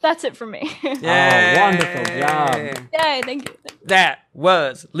 It's That's it for me. Yay. wonderful job. Yay, thank you. That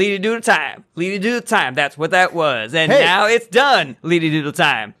was Leedy Doodle Time. Leedy Doodle Time. That's what that was. And Hey. now it's done. Leedy Doodle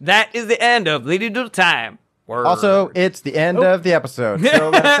Time. That is the end of Leedy Doodle Time. Word. Also, it's the end of the episode. So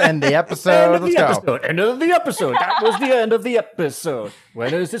let's end the episode. End of Let's the go. episode. End of the episode. That was the end of the episode.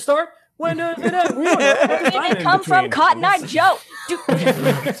 When does it start? When does it end? We don't know. There's Did time it in come from between. Cotton Eye Joe?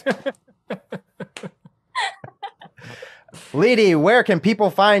 Leedy, where can people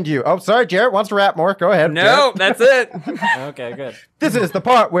find you? Oh, sorry, Jarret wants to rap more. Go ahead. No, Jarret. that's it. Okay, good. This is the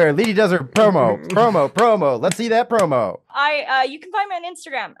part where Leedy does her promo. Let's see that promo. You can find me on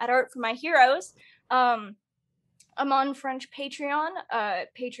Instagram at Art for My Heroes. I'm on French Patreon,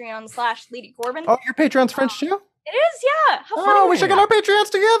 Patreon/Leedy Corbin. Oh, your Patreon's French too? It is, yeah. How Oh, funny we is should that? get our Patreons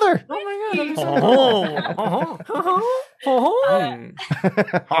together. Oh my god.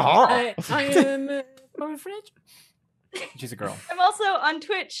 I am French. She's a girl. I'm also on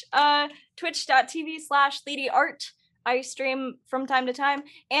Twitch, twitch.tv/LeadyArt. I stream from time to time,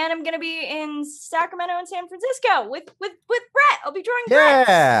 and I'm gonna be in Sacramento and San Francisco with Brett. I'll be drawing Brett.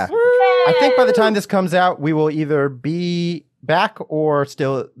 Yeah. I think by the time this comes out, we will either be back or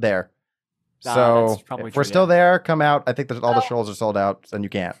still there. So that's probably if we're true, still yeah. there, come out. I think that all the shows are sold out, and you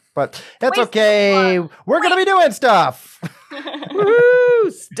can't. But it's Waste okay. of We're gonna be doing stuff, Woo!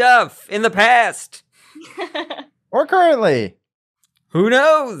 Stuff in the past. or currently. Who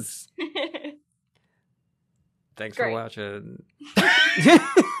knows? Thanks for Great. watching.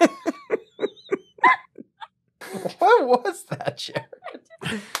 What was that,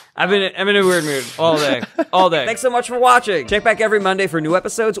 Jarret? I'm in a weird mood all day. Thanks so much for watching. Check back every Monday for new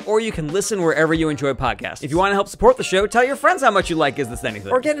episodes, or you can listen wherever you enjoy podcasts. If you want to help support the show, tell your friends how much you like Is This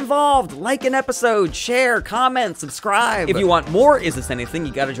Anything? Or get involved, like an episode, share, comment, subscribe. If you want more Is This Anything,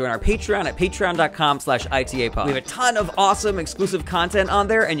 you gotta join our Patreon at patreon.com/ITAPod. We have a ton of awesome exclusive content on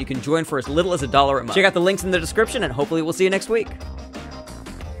there, and you can join for as little as $1 a month. Check out the links in the description, and hopefully we'll see you next week.